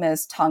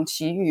agronomist Tang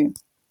Qiyu.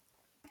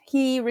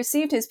 He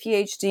received his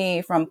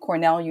PhD from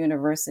Cornell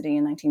University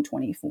in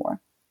 1924.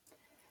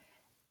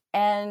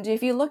 And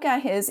if you look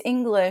at his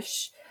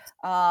English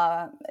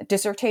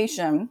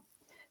dissertation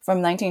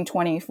from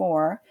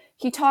 1924,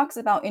 he talks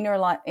about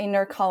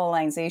inner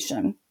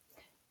colonization.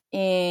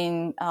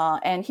 And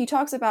he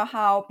talks about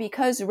how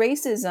because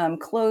racism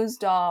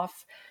closed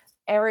off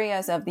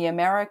areas of the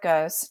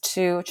Americas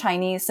to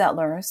Chinese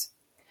settlers,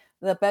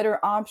 the better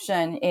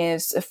option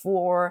is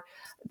for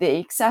the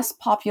excess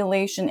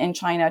population in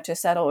China to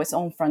settle its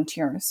own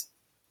frontiers.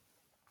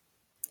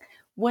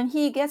 When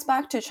he gets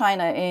back to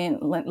China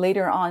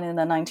later on in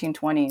the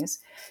 1920s,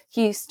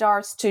 he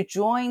starts to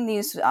join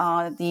these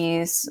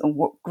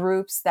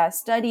groups that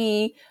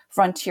study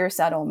frontier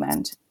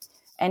settlement,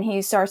 and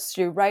he starts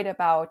to write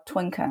about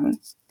Tunken.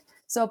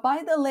 So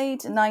by the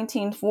late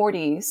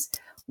 1940s,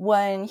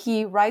 when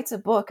he writes a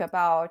book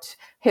about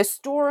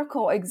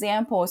historical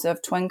examples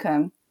of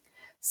Tunken,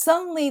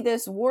 suddenly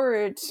this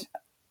word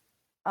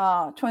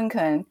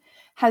Tunken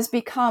has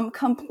become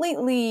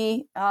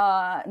completely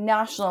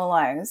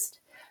nationalized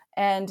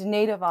and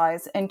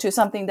nativized into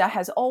something that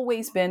has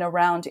always been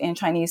around in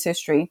Chinese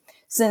history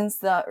since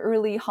the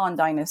early Han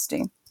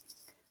Dynasty,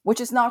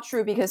 which is not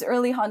true because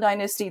early Han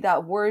Dynasty,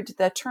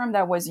 the term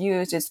that was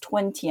used is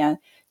Tuntian,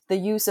 the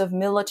use of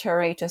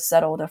military to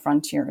settle the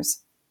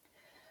frontiers.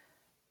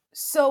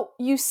 So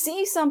you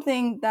see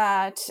something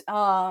that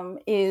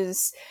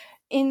is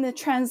in the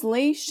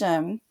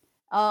translation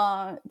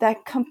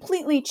that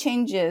completely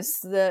changes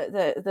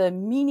the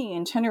meaning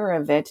and tenor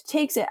of it,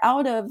 takes it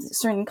out of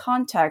certain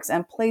contexts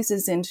and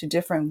places into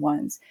different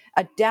ones,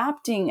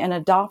 adapting and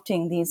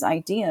adopting these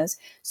ideas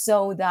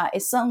so that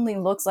it suddenly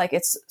looks like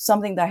it's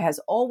something that has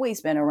always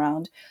been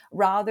around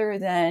rather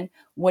than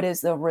what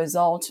is the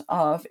result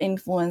of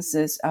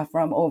influences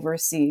from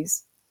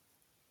overseas.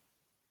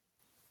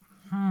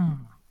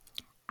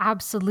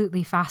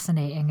 Absolutely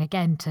fascinating,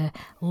 again, to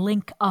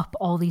link up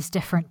all these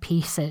different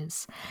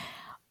pieces.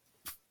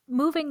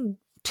 Moving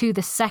to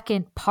the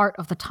second part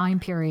of the time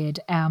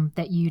period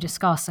that you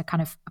discuss, a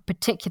kind of a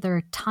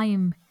particular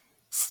time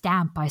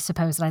stamp, I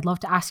suppose, that I'd love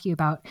to ask you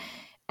about.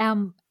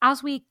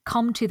 As we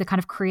come to the kind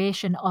of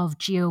creation of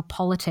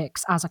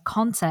geopolitics as a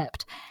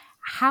concept,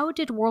 how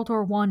did World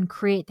War I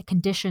create the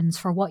conditions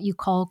for what you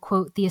call,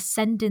 quote, the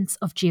ascendance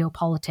of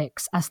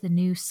geopolitics as the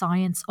new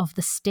science of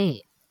the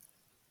state?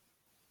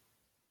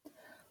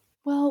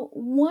 Well,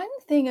 one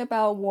thing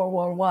about World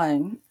War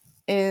I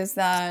is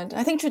that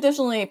I think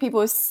traditionally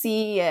people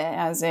see it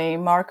as a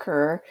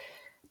marker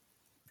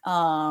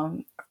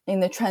in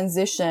the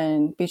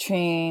transition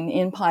between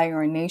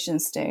empire and nation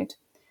state,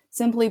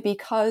 simply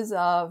because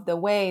of the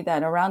way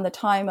that around the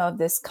time of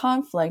this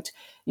conflict,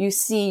 you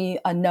see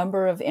a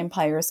number of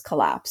empires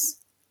collapse.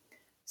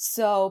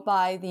 So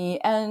by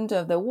the end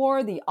of the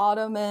war, the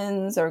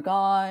Ottomans are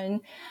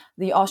gone,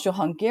 the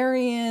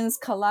Austro-Hungarians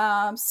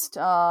collapsed,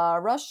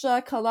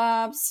 Russia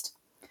collapsed,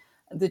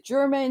 the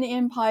German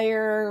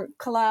Empire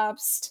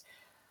collapsed.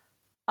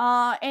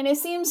 And it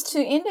seems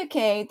to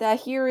indicate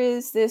that here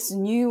is this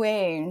new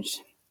age.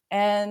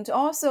 And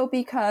also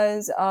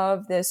because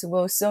of this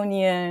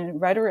Wilsonian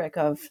rhetoric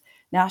of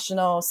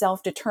national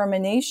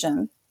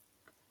self-determination.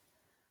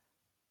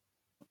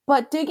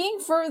 But digging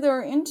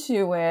further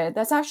into it,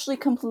 that's actually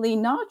completely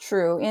not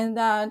true, in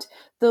that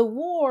the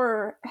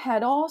war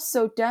had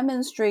also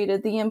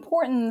demonstrated the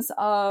importance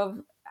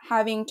of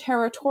having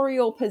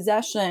territorial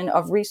possession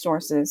of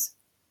resources.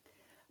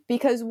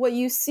 Because what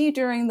you see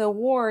during the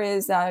war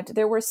is that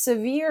there were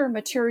severe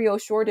material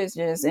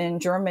shortages in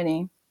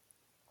Germany.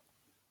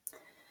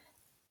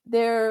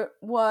 There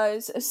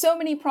was so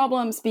many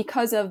problems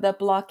because of the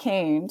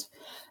blockade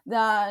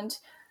that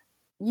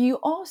you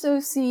also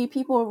see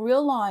people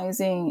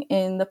realizing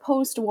in the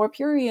post-war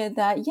period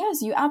that,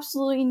 yes, you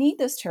absolutely need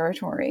this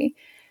territory.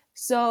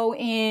 So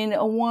in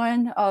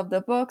one of the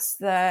books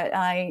that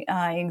I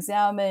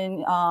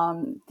examine,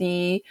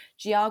 the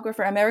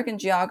American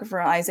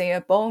geographer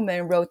Isaiah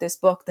Bowman wrote this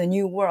book, The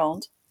New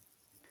World.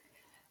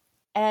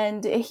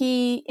 And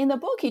in the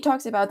book, he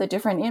talks about the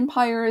different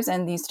empires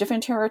and these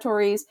different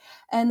territories,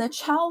 and the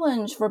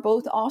challenge for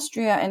both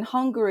Austria and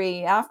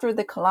Hungary after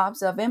the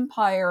collapse of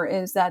empire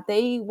is that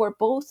they were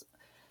both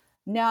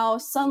now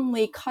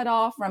suddenly cut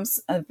off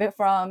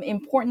from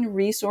important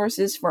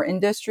resources for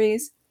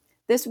industries.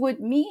 This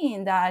would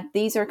mean that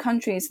these are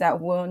countries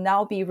that will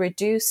now be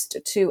reduced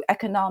to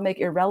economic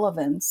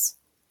irrelevance.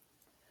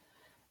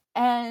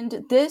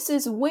 And this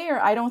is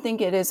where I don't think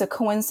it is a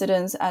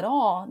coincidence at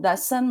all that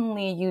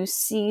suddenly you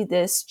see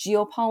this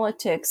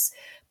geopolitics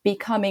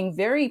becoming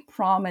very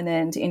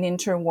prominent in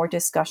interwar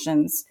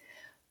discussions.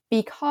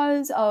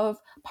 because of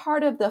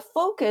part of the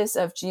focus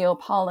of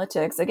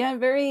geopolitics, again,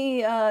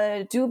 very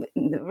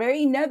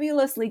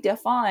nebulously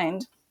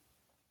defined,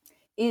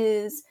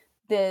 is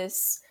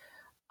this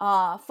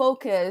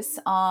focus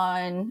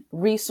on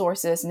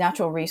resources,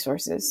 natural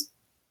resources.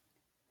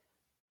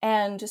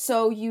 And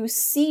so you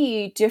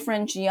see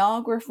different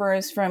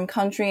geographers from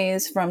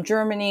countries, from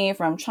Germany,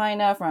 from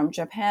China, from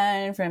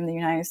Japan, from the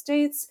United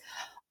States,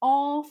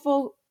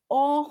 all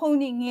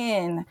honing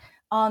in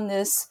on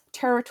this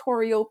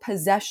territorial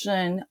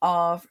possession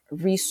of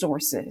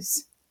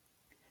resources.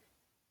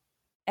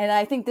 And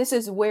I think this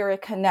is where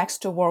it connects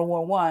to World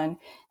War I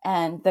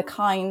and the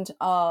kind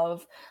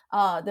of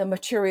the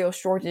material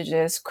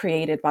shortages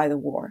created by the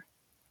war.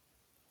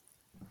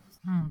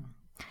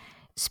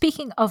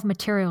 Speaking of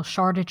material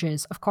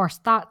shortages, of course,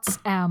 that's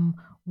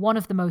one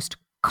of the most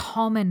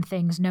common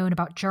things known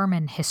about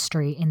German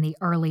history in the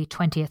early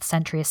 20th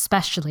century,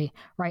 especially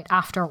right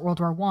after World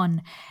War I.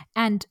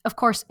 And of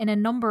course, in a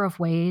number of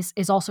ways,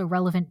 is also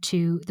relevant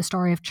to the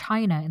story of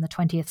China in the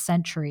 20th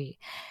century.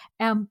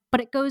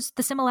 But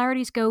the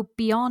similarities go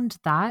beyond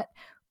that.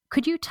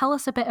 Could you tell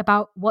us a bit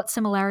about what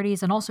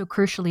similarities and also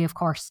crucially, of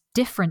course,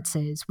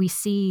 differences we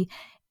see,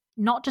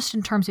 not just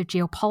in terms of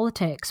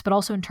geopolitics, but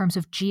also in terms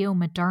of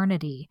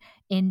geomodernity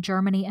in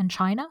Germany and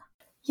China?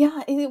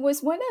 Yeah, it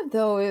was one of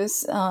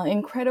those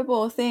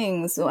incredible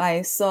things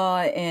I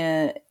saw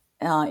in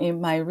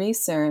my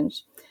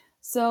research.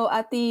 So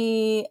at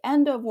the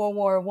end of World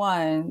War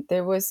I,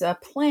 there was a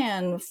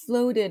plan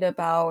floated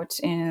about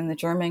in the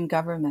German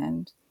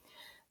government.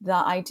 The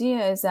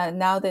idea is that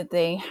now that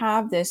they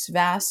have this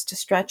vast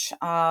stretch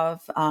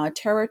of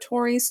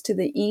territories to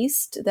the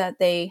east that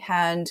they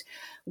had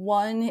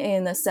won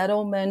in the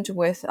settlement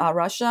with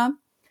Russia,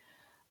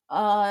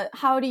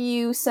 how do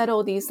you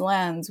settle these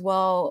lands?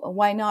 Well,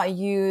 why not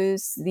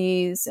use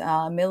these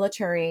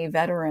military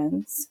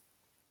veterans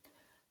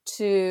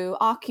to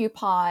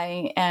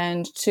occupy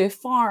and to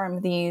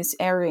farm these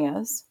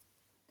areas?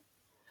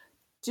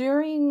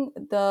 During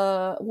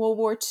the World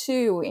War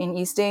II in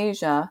East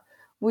Asia,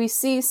 we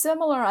see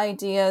similar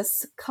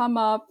ideas come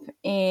up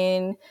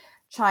in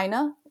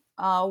China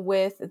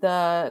with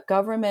the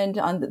government,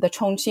 the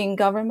Chongqing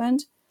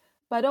government,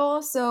 but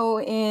also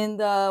in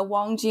the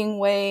Wang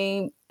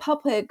Jingwei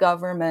puppet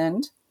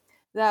government,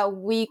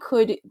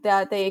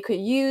 that they could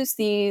use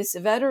these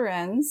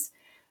veterans,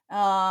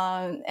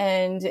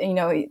 and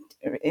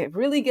it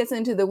really gets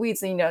into the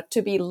weeds.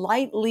 To be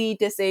lightly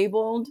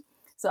disabled.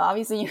 So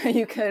obviously,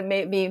 you could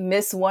maybe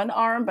miss one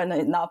arm, but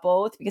not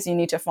both, because you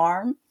need to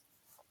farm.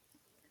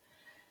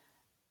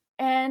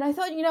 And I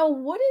thought,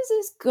 what is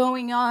this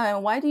going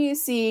on? Why do you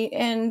see?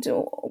 And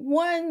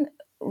one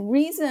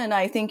reason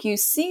I think you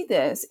see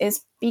this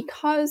is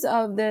because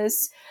of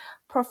this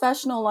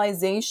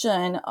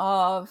professionalization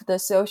of the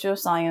social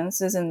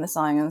sciences and the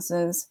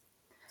sciences,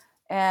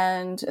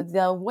 and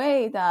the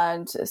way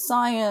that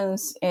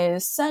science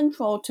is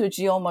central to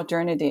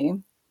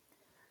geomodernity.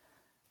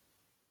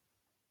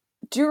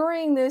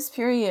 During this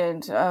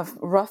period of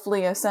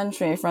roughly a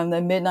century, from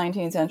the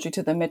mid-19th century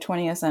to the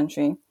mid-20th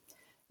century,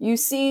 you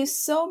see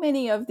so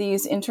many of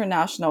these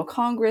international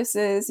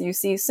congresses, you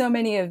see so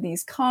many of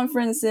these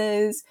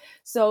conferences.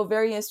 So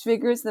various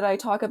figures that I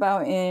talk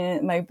about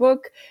in my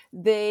book,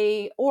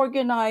 they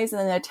organize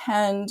and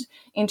attend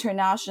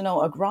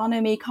international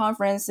agronomy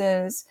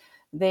conferences.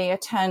 They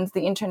attend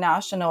the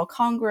International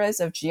Congress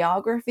of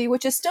Geography,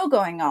 which is still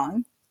going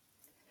on.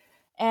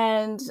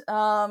 And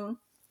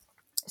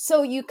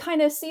so you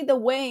kind of see the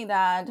way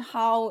that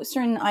how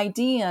certain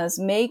ideas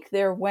make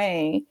their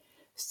way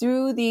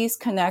through these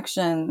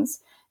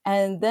connections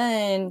and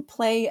then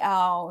play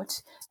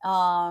out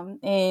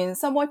in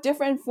somewhat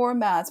different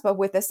formats, but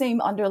with the same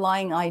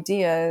underlying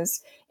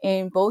ideas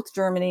in both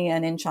Germany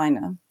and in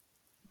China.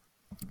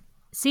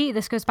 See,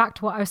 this goes back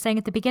to what I was saying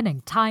at the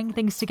beginning, tying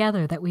things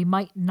together that we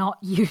might not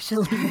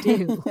usually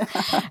do,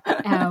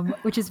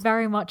 which is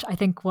very much, I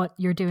think, what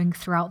you're doing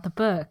throughout the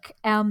book.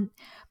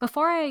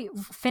 Before I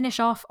finish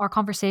off our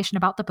conversation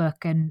about the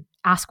book and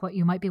ask what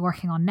you might be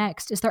working on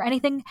next, is there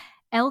anything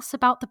else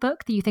about the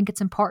book that you think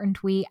it's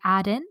important we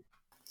add in?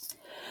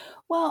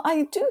 Well,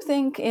 I do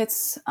think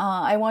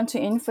I want to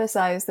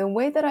emphasize the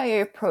way that I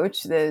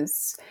approach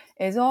this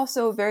is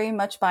also very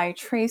much by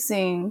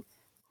tracing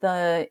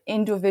the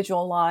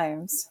individual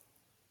lives.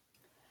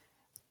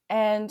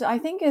 And I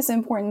think it's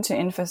important to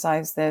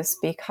emphasize this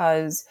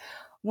because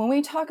when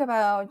we talk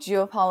about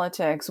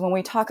geopolitics, when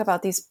we talk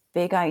about these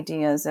big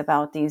ideas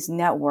about these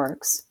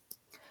networks,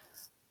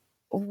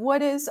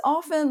 what is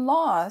often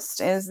lost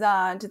is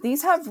that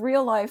these have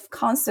real life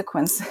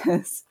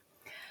consequences.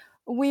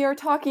 We are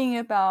talking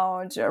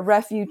about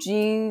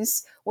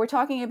refugees. We're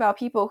talking about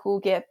people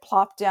who get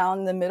plopped down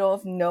in the middle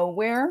of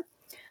nowhere.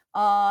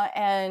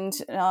 And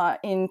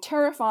in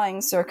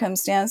terrifying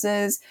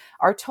circumstances,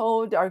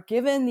 are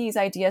given these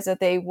ideas that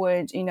they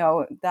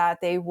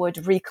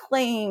would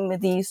reclaim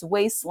these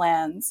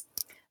wastelands,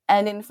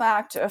 and in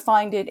fact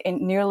find it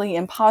nearly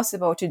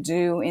impossible to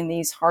do in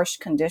these harsh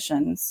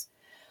conditions.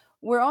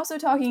 We're also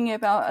talking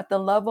about at the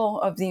level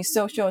of these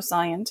social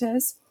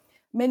scientists.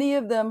 many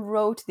of them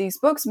wrote these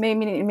books.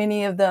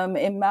 Many of them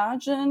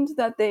imagined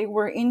that they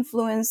were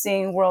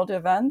influencing world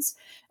events,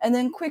 and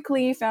then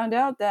quickly found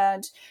out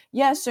that,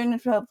 yes, certain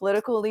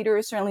political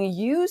leaders certainly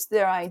used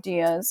their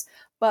ideas,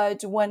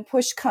 but when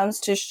push comes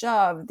to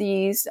shove,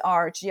 these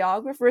are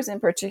geographers in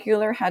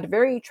particular had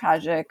very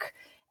tragic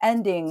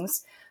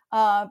endings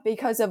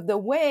because of the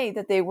way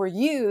that they were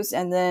used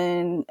and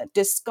then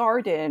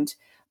discarded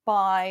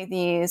by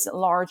these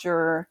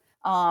larger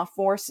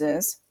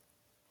forces.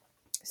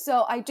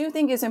 So I do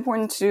think it's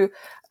important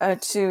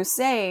to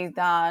say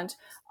that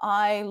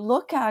I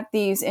look at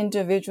these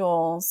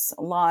individuals'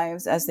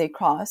 lives as they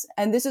cross,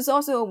 and this is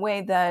also a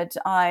way that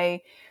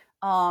I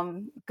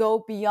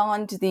go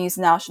beyond these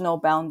national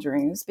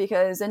boundaries,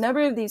 because a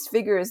number of these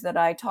figures that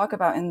I talk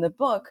about in the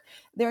book,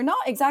 they're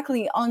not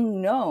exactly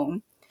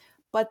unknown,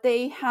 but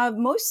they have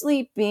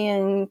mostly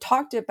been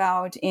talked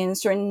about in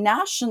certain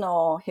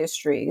national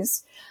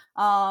histories.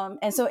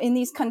 And so in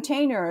these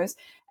containers,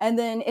 and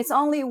then it's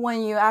only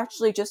when you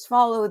actually just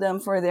follow them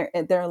for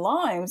their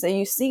lives that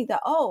you see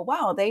that, oh,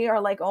 wow, they are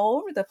like all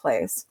over the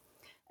place.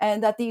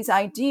 And that these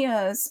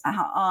ideas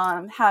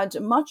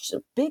had much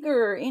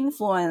bigger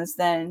influence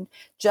than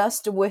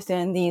just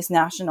within these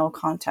national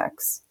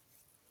contexts.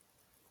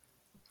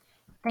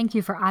 Thank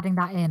you for adding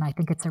that in. I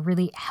think it's a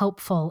really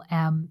helpful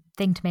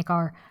thing to make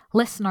our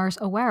listeners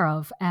aware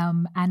of,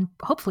 and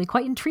hopefully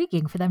quite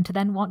intriguing for them to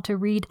then want to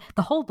read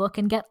the whole book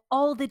and get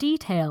all the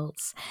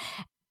details.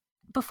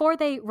 Before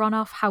they run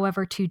off,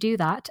 however, to do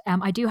that,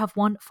 I do have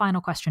one final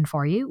question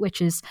for you,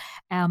 which is,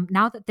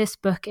 now that this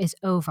book is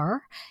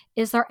over,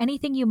 is there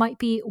anything you might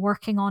be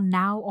working on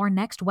now or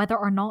next, whether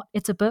or not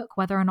it's a book,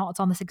 whether or not it's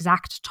on this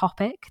exact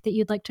topic, that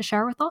you'd like to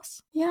share with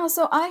us? Yeah,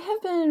 so I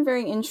have been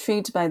very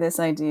intrigued by this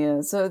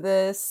idea. So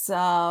this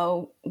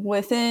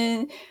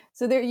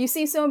so there you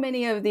see so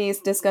many of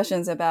these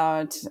discussions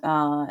about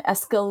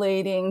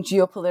escalating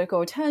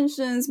geopolitical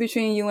tensions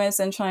between US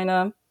and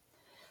China,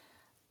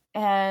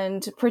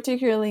 and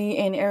particularly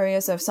in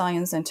areas of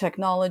science and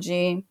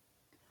technology.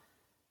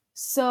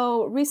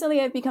 So recently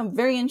I've become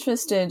very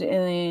interested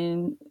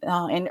in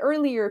an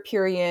earlier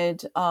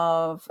period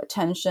of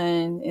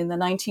tension in the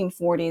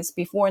 1940s,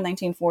 before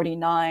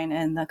 1949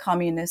 and the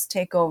communist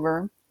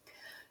takeover,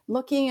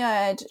 looking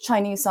at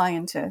Chinese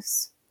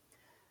scientists.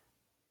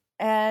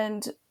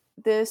 And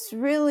this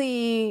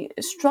really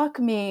struck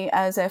me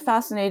as a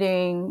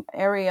fascinating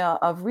area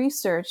of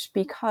research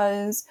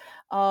because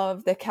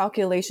of the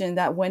calculation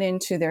that went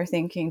into their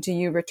thinking. Do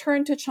you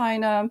return to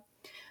China?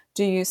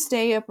 Do you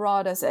stay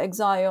abroad as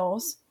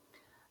exiles?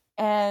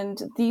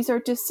 And these are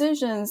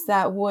decisions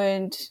that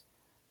would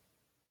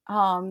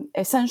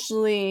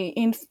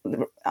essentially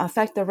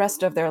affect the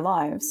rest of their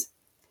lives.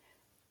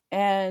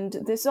 And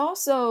this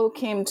also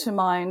came to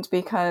mind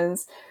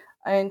because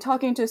in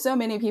talking to so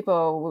many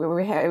people,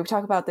 we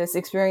talk about this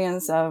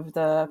experience of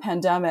the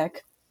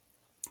pandemic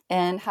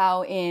and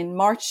how in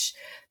March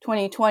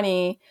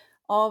 2020,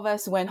 all of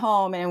us went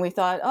home and we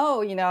thought,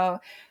 oh,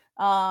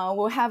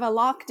 we'll have a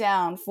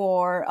lockdown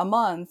for a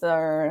month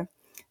or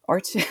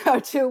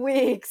 2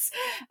 weeks,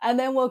 and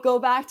then we'll go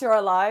back to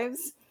our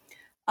lives.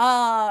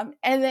 And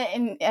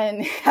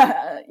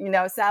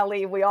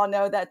sadly, we all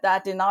know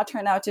that did not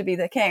turn out to be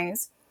the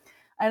case.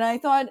 And I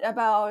thought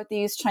about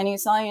these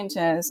Chinese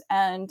scientists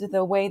and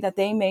the way that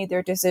they made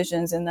their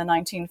decisions in the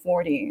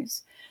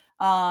 1940s,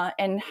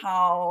 and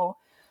how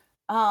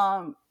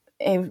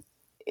it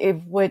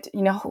would,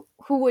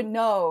 who would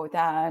know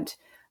that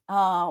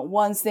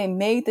once they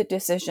made the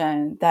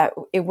decision that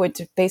it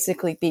would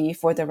basically be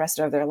for the rest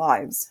of their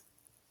lives.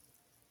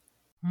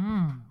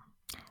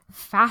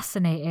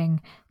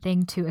 Fascinating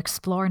thing to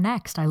explore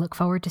next. I look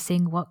forward to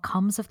seeing what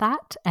comes of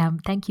that.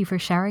 Thank you for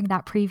sharing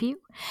that preview.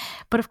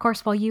 But of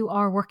course, while you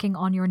are working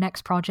on your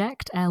next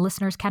project,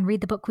 listeners can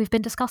read the book we've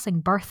been discussing,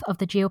 Birth of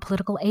the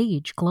Geopolitical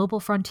Age, Global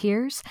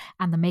Frontiers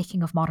and the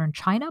Making of Modern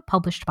China,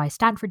 published by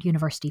Stanford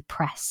University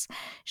Press.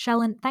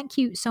 Shellen, thank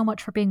you so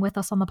much for being with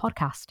us on the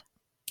podcast.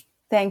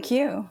 Thank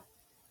you.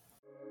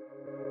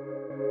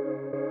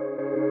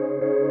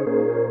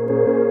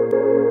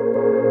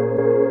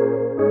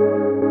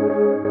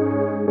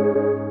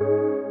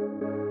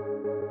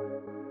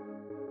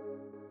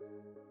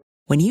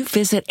 When you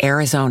visit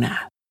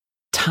Arizona,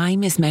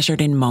 time is measured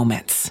in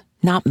moments,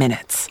 not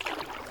minutes.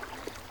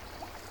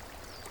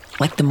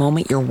 Like the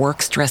moment your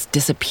work stress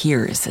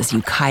disappears as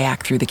you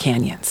kayak through the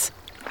canyons.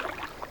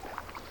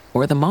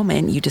 Or the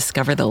moment you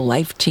discover the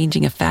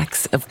life-changing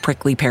effects of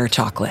prickly pear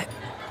chocolate.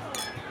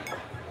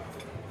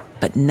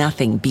 But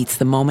nothing beats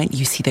the moment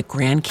you see the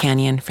Grand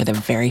Canyon for the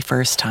very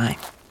first time.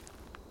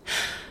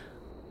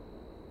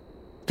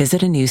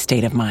 Visit a new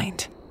state of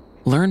mind.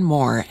 Learn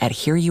more at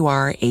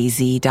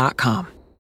hereyouareaz.com.